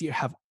Dynasty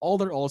have all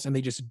their ults and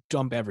they just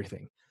dump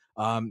everything.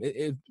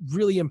 It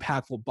really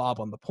impactful Bob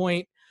on the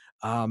point.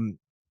 And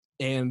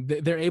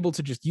they're able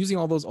to, just using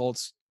all those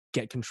ults,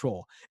 get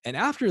control. And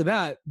after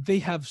that, they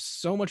have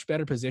so much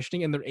better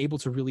positioning, and they're able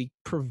to really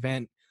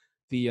prevent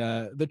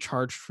the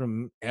Charge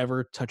from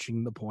ever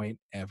touching the point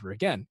ever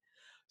again.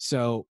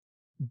 So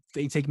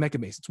they take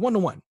Mecha Base. It's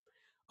 1-1.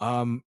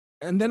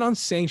 And then on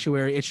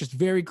Sanctuary, it's just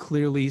very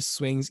clearly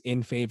swings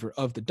in favor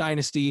of the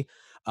Dynasty.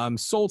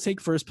 Soul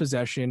take first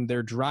possession.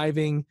 They're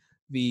driving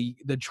the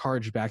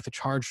Charge back. The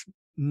Charge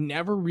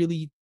never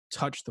really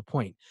touch the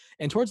point.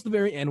 And towards the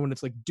very end, when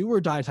it's like do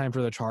or die time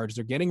for the Charge,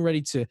 they're getting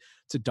ready to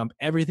dump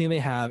everything they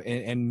have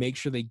and make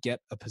sure they get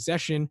a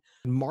possession.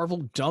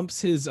 Marvel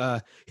dumps his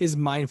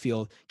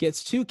minefield,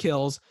 gets 2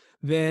 kills.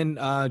 Then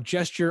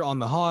Gesture on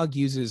the Hog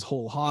uses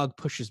whole Hog,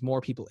 pushes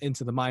more people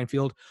into the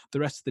minefield. The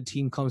rest of the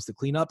team comes to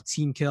clean up,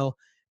 team kill,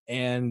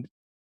 and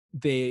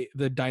the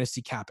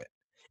Dynasty cap it.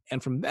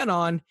 And from then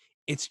on,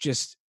 it's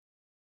just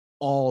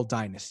all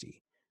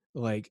Dynasty.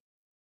 Like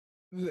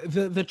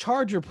the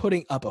Charge are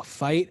putting up a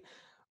fight,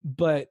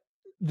 but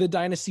the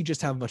Dynasty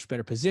just have much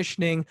better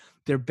positioning.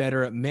 They're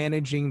better at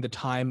managing the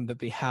time that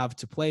they have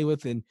to play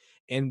with and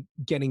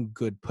getting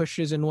good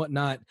pushes and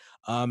whatnot.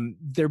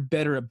 They're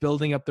better at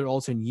building up their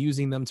ults and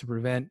using them to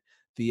prevent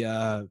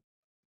the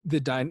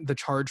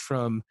Charge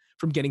from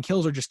getting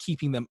kills or just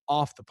keeping them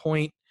off the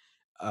point.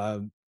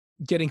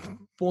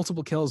 getting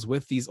multiple kills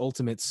with these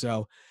ultimates.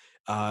 So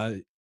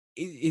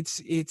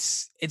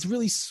it's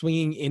really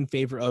swinging in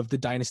favor of the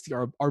Dynasty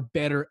are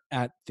better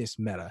at this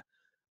meta.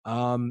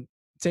 Same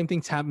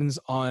thing happens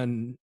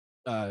on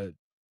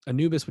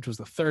Anubis, which was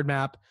the third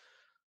map.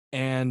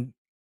 And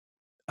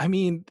I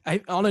mean,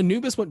 on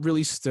Anubis, what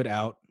really stood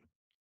out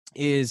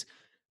is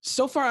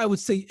so far, I would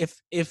say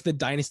if the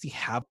Dynasty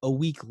have a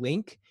weak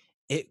link,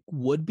 it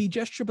would be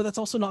Gesture, but that's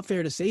also not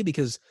fair to say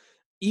because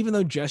even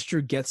though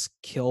Gesture gets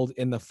killed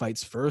in the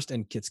fights first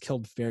and gets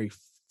killed very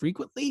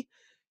frequently,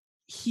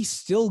 he's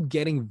still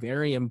getting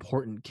very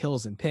important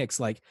kills and picks.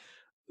 Like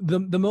the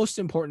most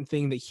important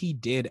thing that he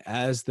did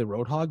as the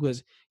Roadhog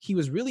was he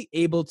was really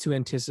able to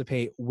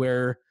anticipate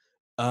where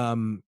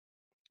the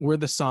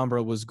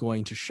Sombra was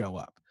going to show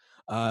up.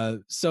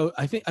 So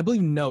I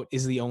believe Note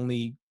is the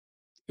only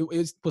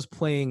was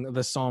playing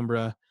the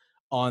Sombra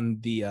on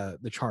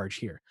the charge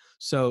here.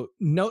 So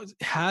Note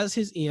has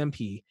his EMP.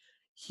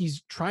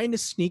 He's trying to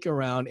sneak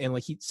around and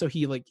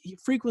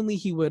frequently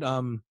he would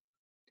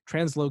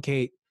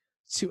translocate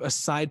to a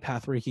side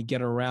path where he could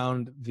get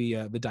around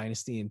the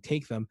Dynasty and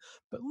take them.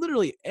 But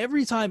literally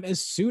every time,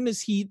 as soon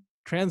as he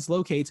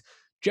translocates,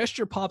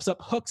 Gesture pops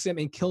up, hooks him,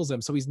 and kills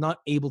him. So he's not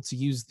able to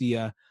use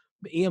the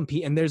EMP,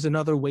 and there's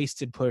another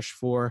wasted push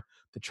for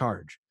the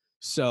charge.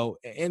 So,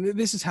 and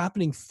this is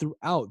happening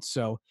throughout.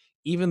 So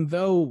even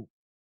though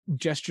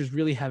Gesture's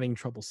really having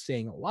trouble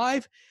staying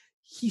alive,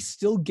 he's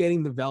still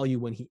getting the value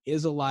when he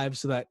is alive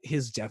so that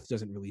his death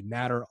doesn't really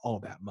matter all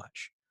that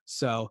much.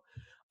 So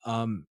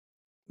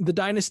the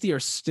Dynasty are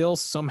still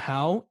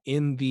somehow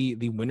in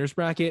the winners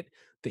bracket.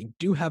 They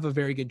do have a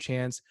very good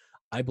chance.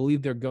 I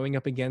believe they're going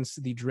up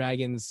against the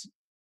Dragons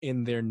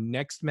in their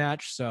next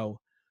match. So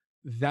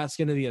that's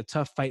going to be a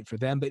tough fight for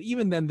them. But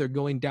even then, they're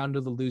going down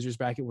to the losers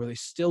bracket where they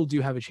still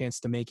do have a chance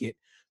to make it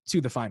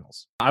to the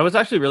finals. I was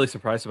actually really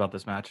surprised about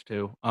this match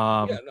too.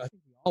 I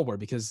think we all were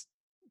because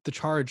the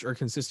Charge are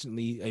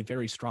consistently a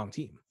very strong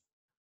team.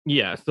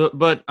 Yeah,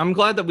 but I'm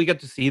glad that we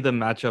get to see them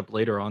match up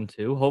later on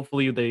too.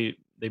 Hopefully they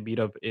beat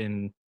up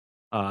in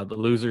the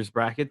losers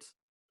brackets.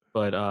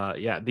 But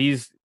yeah,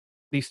 these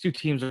two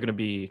teams are going to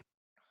be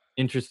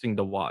interesting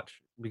to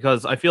watch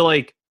because I feel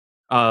like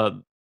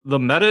the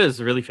meta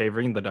is really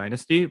favoring the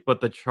Dynasty,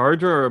 but the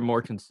Charger are a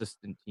more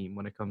consistent team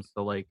when it comes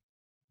to like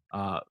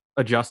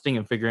adjusting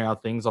and figuring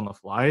out things on the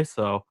fly.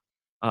 So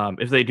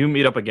if they do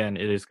meet up again,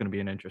 it is going to be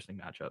an interesting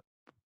matchup.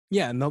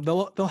 Yeah, and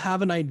they'll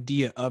have an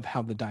idea of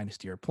how the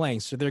Dynasty are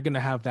playing, so they're going to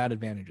have that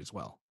advantage as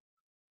well.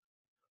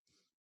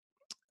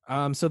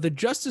 So the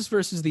Justice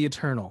versus the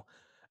Eternal.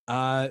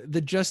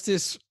 The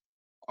Justice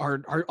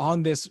are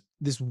on this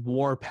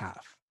war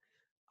path.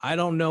 I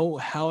don't know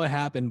how it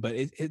happened, but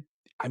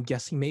I'm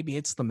guessing maybe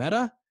it's the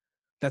meta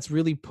that's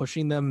really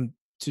pushing them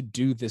to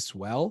do this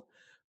well,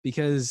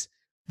 because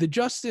the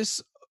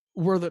Justice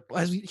were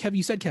as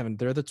you said, Kevin,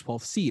 they're the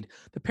 12th seed.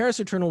 The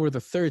Paris Eternal were the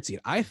 3rd seed.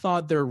 I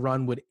thought their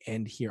run would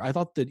end here. I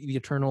thought that the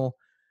Eternal,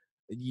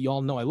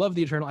 y'all know I love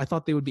the Eternal. I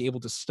thought they would be able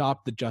to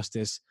stop the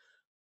Justice,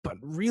 but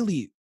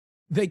really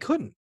they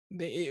couldn't.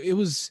 It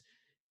was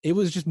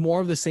just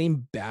more of the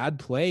same bad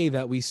play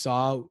that we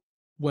saw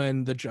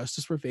when the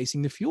Justice were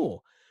facing the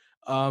Fuel.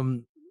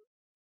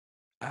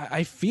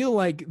 I feel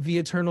like the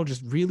Eternal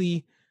just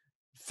really,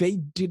 they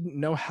didn't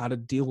know how to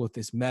deal with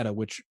this meta,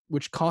 which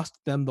cost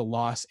them the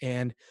loss.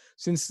 And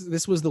since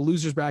this was the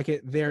losers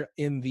bracket, they've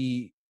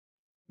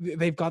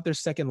got their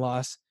second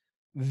loss.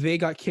 They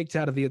got kicked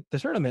out of the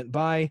tournament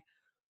by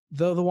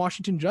the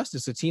Washington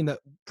Justice, a team that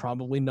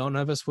probably none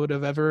of us would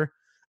have ever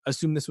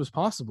assumed this was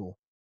possible.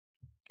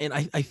 And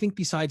I think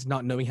besides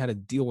not knowing how to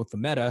deal with the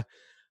meta,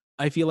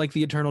 I feel like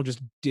the Eternal just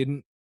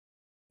didn't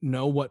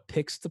know what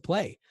picks to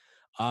play.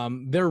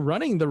 They're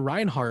running the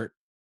Reinhardt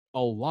a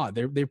lot.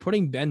 They're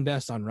putting Ben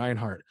Best on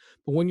Reinhardt,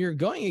 but when you're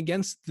going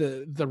against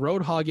the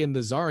Roadhog and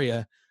the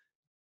Zarya,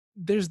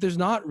 there's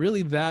not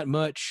really that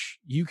much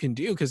you can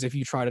do, because if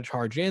you try to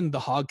charge in, the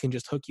Hog can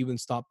just hook you and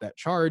stop that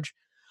charge.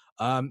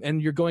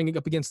 And you're going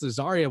up against the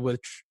Zarya,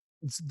 which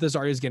the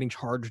Zarya is getting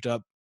charged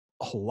up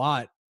a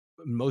lot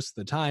most of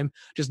the time.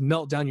 Just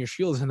melt down your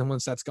shields, and then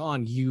once that's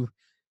gone, you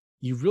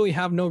really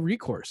have no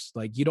recourse.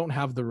 Like, you don't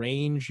have the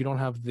range, you don't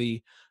have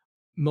the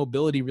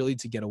mobility really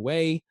to get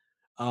away.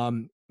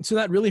 So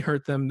that really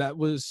hurt them. That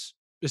was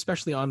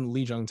especially on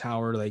Lijiang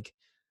Tower. Like,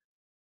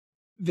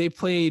 they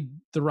played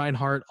the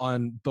Reinhardt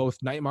on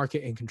both Night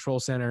Market and Control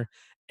Center,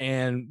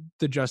 and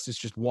the Justice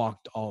just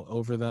walked all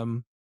over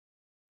them.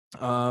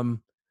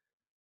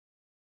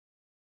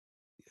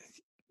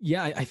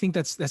 Yeah, I think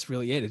that's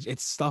really it.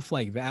 It's stuff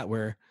like that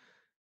where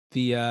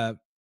the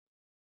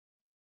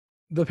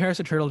Paris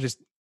Eternal just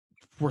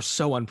were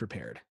so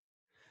unprepared.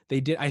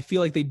 I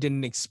feel like they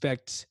didn't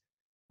expect,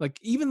 like,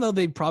 even though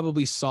they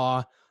probably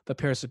saw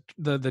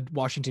the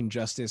Washington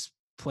Justice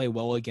play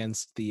well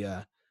against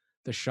the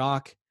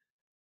Shock,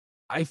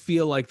 I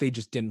feel like they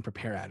just didn't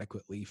prepare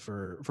adequately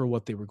for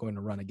what they were going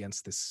to run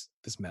against this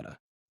meta.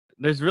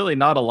 There's really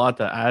not a lot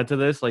to add to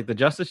this. Like, the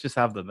Justice just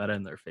have the meta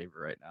in their favor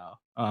right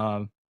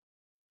now.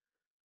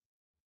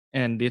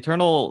 And the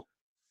Eternal,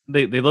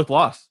 they looked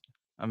lost.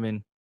 I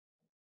mean,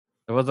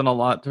 there wasn't a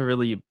lot to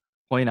really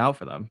point out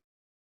for them.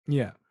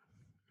 Yeah.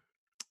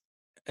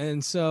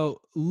 And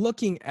so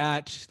looking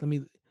at let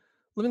me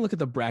look at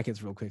the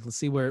brackets real quick. Let's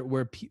see where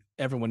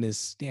everyone is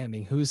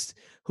standing. Who's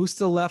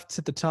still left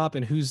at the top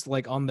and who's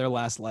like on their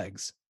last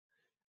legs.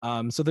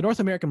 So the North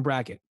American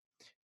bracket.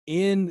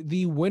 In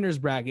the winners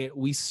bracket,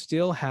 we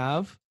still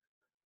have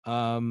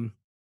um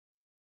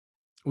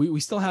we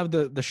still have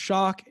the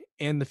Shock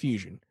and the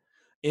Fusion.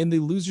 In the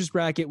losers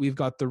bracket, we've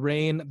got the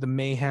Reign, the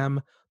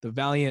Mayhem, the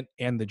Valiant,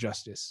 and the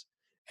Justice.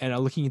 And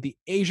looking at the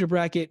Asia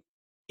bracket,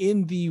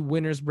 in the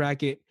winners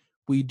bracket,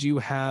 we do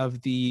have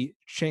the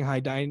Shanghai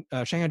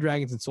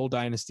Dragons and Seoul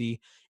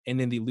Dynasty. And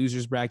in the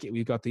losers bracket,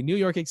 we've got the New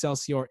York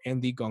Excelsior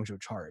and the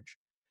Guangzhou Charge.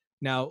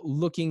 Now,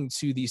 looking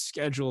to the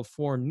schedule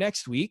for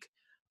next week,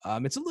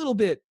 it's a little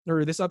bit,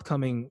 or this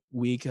upcoming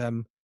week,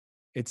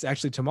 it's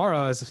actually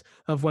tomorrow as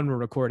of when we're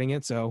recording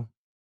it. So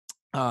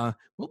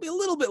we'll be a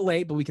little bit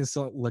late, but we can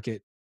still look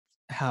at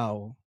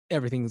how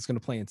everything is going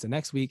to play into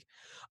next week.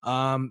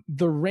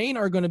 The Reign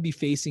are going to be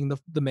facing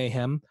the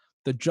Mayhem.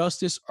 The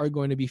Justice are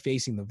going to be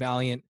facing the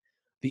Valiant.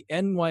 The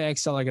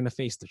NYXL are going to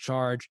face the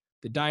Charge.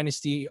 The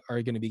Dynasty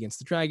are going to be against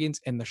the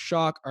Dragons, and the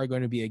Shock are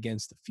going to be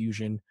against the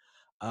Fusion.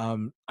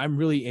 I'm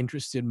really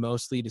interested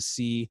mostly to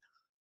see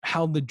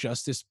how the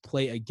Justice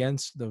play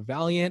against the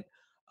Valiant.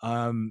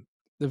 The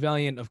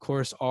Valiant, of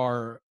course,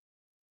 are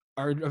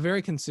a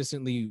very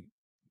consistently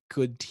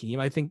good team.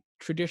 I think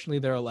traditionally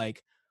they're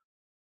like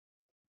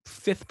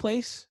fifth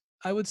place,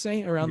 I would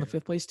say, around the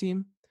fifth place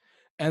team.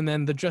 And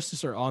then the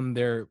Justice are on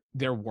their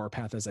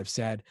warpath, as I've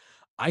said.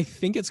 I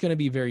think it's going to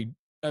be a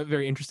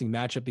very interesting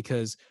matchup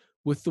because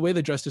with the way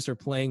the Justice are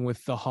playing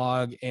with the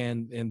Hog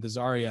and the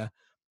Zarya,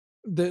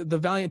 the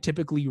Valiant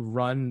typically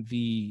run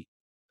the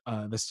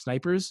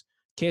snipers.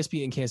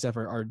 KSP and KSF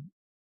are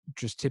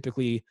just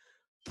typically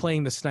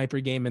playing the sniper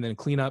game and then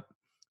cleanup.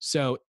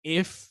 So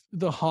if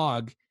the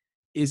Hog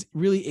is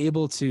really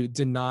able to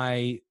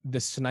deny the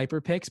sniper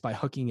picks by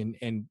hooking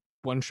and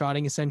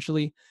one-shotting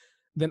essentially,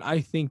 then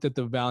I think that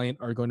the Valiant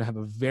are going to have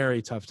a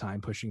very tough time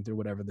pushing through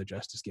whatever the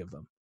Justice give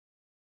them.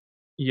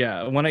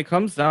 Yeah, when it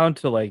comes down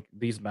to like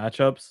these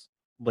matchups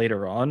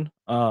later on,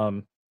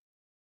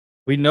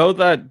 we know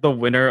that the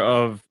winner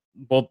of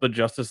both the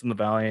Justice and the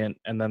Valiant,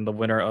 and then the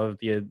winner of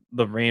the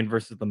Reign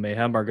versus the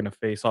Mayhem are going to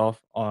face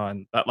off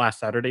on that last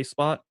Saturday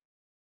spot.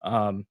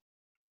 Um,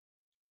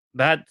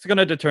 that's going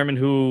to determine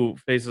who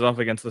faces off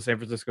against the San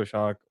Francisco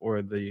Shock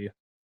or the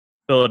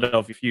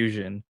Philadelphia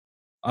Fusion.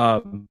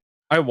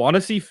 I want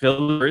to see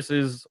Philly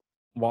versus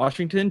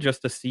Washington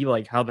just to see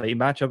like how they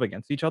match up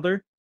against each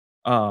other,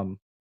 um,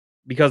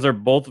 because they're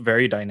both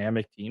very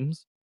dynamic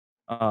teams.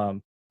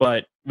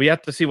 But we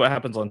have to see what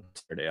happens on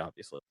Saturday,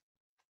 obviously.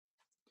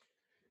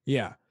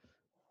 Yeah.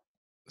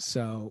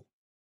 So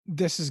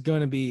this is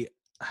going to be.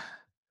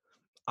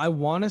 I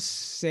want to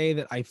say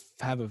that I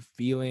have a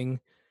feeling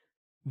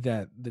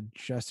that the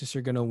Justice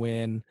are going to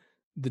win,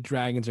 the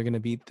Dragons are going to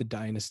beat the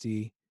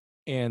Dynasty,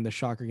 and the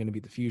Shock are going to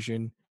beat the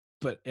Fusion.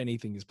 But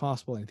anything is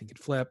possible. Anything could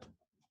flip.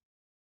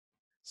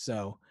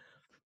 So,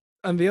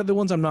 and the other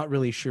ones I'm not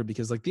really sure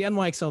because like the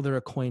NYXL, they're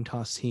a coin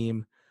toss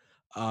team.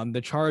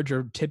 The Charge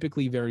are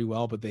typically very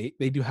well, but they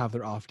do have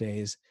their off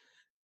days.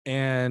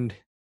 And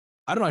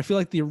I don't know. I feel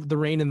like the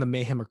Reign and the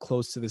Mayhem are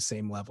close to the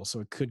same level, so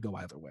it could go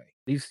either way.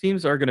 These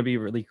teams are going to be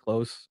really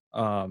close.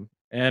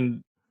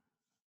 And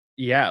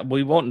yeah,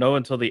 we won't know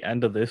until the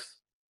end of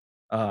this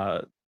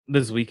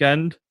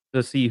weekend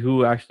to see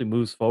who actually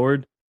moves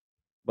forward.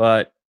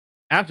 But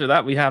after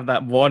that, we have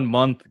that 1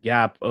 month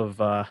gap of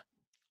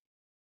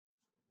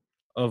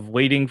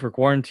waiting for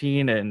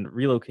quarantine and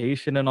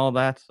relocation and all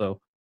that.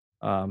 So,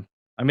 I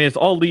mean, it's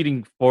all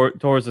leading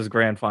towards this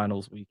grand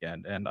finals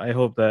weekend, and I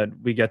hope that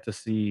we get to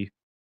see,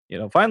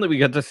 finally we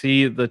get to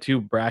see the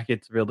two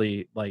brackets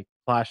really like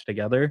clash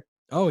together.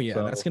 Oh yeah,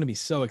 So that's going to be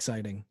so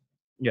exciting.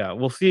 yeah,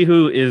 we'll see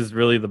who is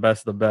really the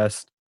best of the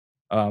best.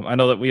 I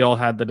know that we all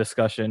had the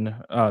discussion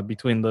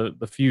between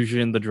the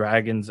Fusion, the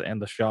Dragons,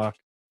 and the Shock,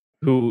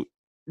 who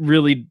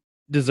really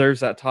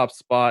deserves that top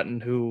spot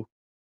and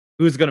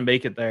who's going to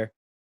make it there.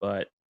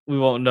 But we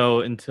won't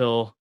know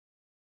until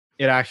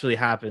it actually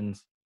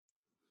happens.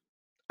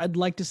 I'd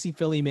like to see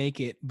Philly make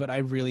it, but I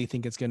really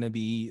think it's going to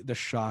be the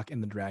Shock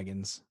and the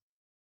Dragons.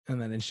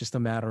 And then it's just a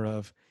matter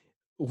of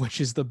which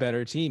is the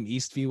better team,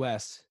 East v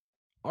West.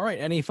 All right.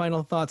 Any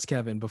final thoughts,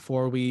 Kevin,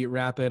 before we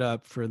wrap it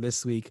up for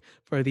this week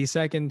for the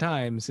second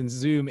time since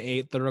Zoom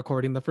ate the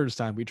recording the first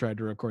time we tried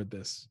to record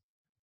this?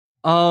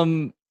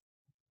 Not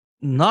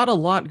a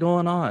lot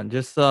going on.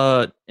 Just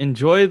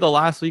enjoy the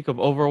last week of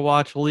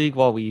Overwatch League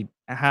while we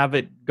have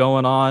it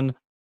going on.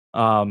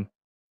 Um,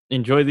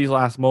 enjoy these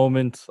last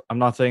moments. I'm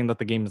not saying that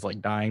the game is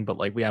like dying, but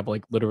like we have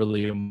like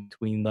literally in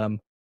between them.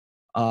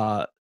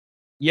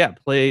 Yeah,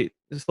 play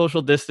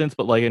social distance,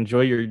 but like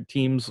enjoy your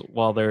teams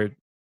while they're,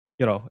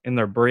 in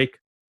their break.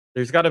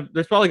 There's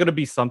probably gonna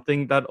be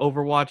something that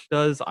Overwatch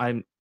does.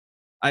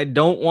 I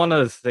don't want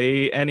to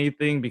say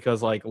anything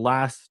because like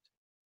last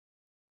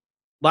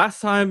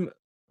time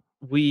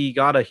we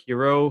got a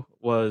hero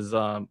was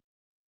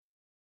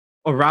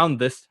around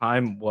this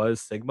time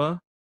was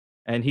Sigma,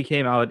 and he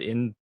came out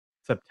in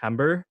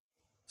September.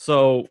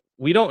 So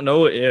we don't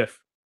know if,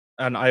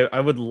 and I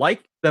would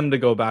like them to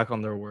go back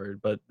on their word,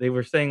 but they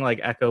were saying like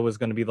Echo was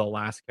going to be the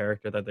last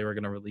character that they were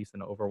going to release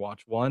in Overwatch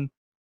 1.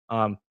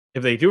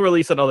 If they do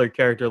release another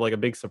character, like a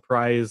big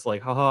surprise,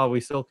 like haha,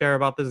 we still care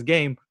about this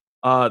game,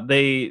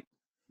 they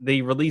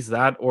release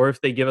that, or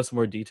if they give us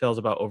more details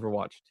about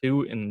Overwatch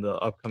 2 in the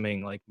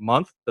upcoming like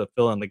month to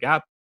fill in the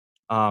gap,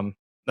 that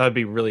would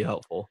be really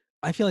helpful.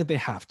 I feel like they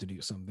have to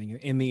do something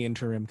in the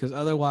interim, because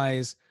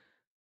otherwise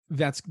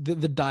that's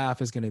the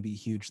die-off is going to be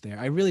huge there.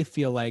 I really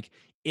feel like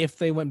if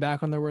they went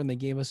back on their word and they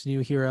gave us a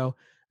new hero,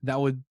 that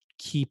would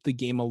keep the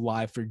game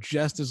alive for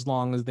just as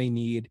long as they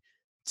need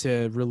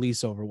to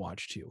release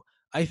Overwatch 2.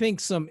 I think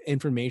some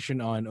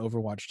information on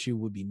Overwatch 2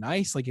 would be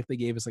nice, like if they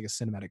gave us like a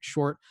cinematic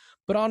short.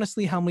 But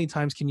honestly, how many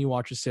times can you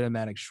watch a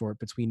cinematic short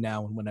between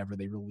now and whenever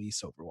they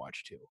release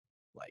Overwatch 2?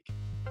 Like,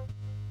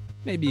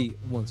 maybe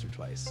once or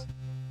twice.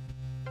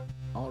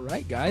 All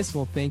right, guys.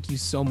 Well, thank you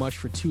so much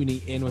for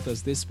tuning in with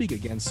us this week.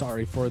 Again,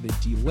 sorry for the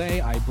delay.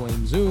 I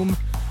blame Zoom.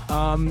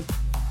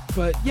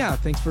 But yeah,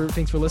 thanks for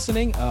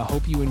listening.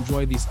 Hope you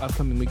enjoy these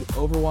upcoming week of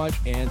Overwatch,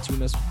 and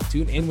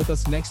tune in with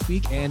us next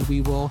week, and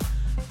we will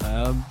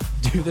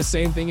do the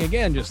same thing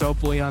again, just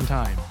hopefully on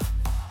time.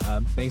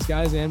 Thanks,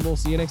 guys, and we'll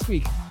see you next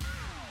week.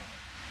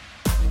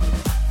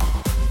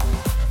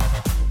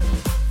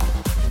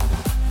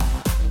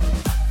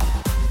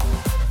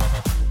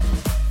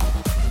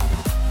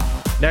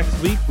 Next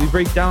week, we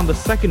break down the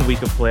second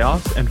week of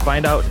playoffs and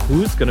find out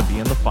who's going to be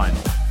in the final.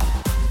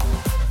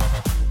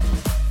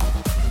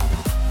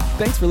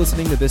 Thanks for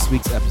listening to this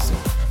week's episode.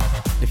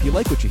 If you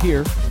like what you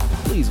hear,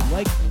 please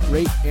like,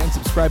 rate, and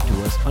subscribe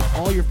to us on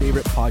all your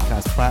favorite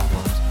podcast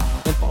platforms,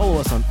 and follow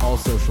us on all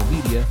social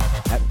media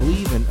at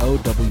Believe in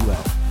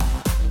OWL.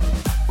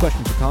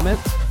 Questions or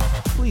comments?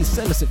 Please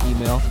send us an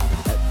email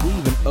at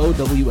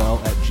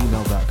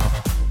believeinowl@gmail.com.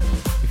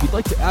 If you'd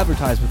like to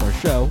advertise with our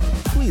show,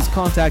 please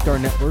contact our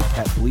network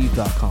at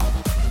Believe.com.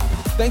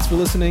 Thanks for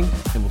listening,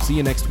 and we'll see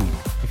you next week.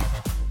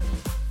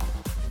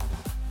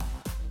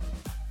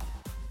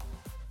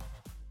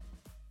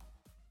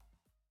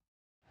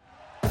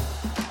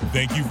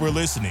 Thank you for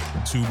listening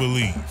to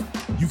Believe.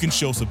 You can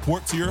show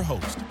support to your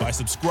host by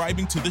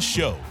subscribing to the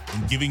show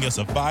and giving us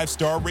a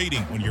 5-star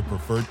rating on your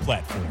preferred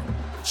platform.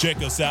 Check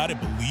us out at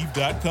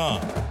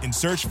Believe.com and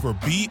search for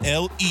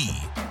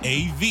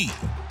BLEAV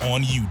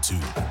on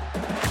YouTube.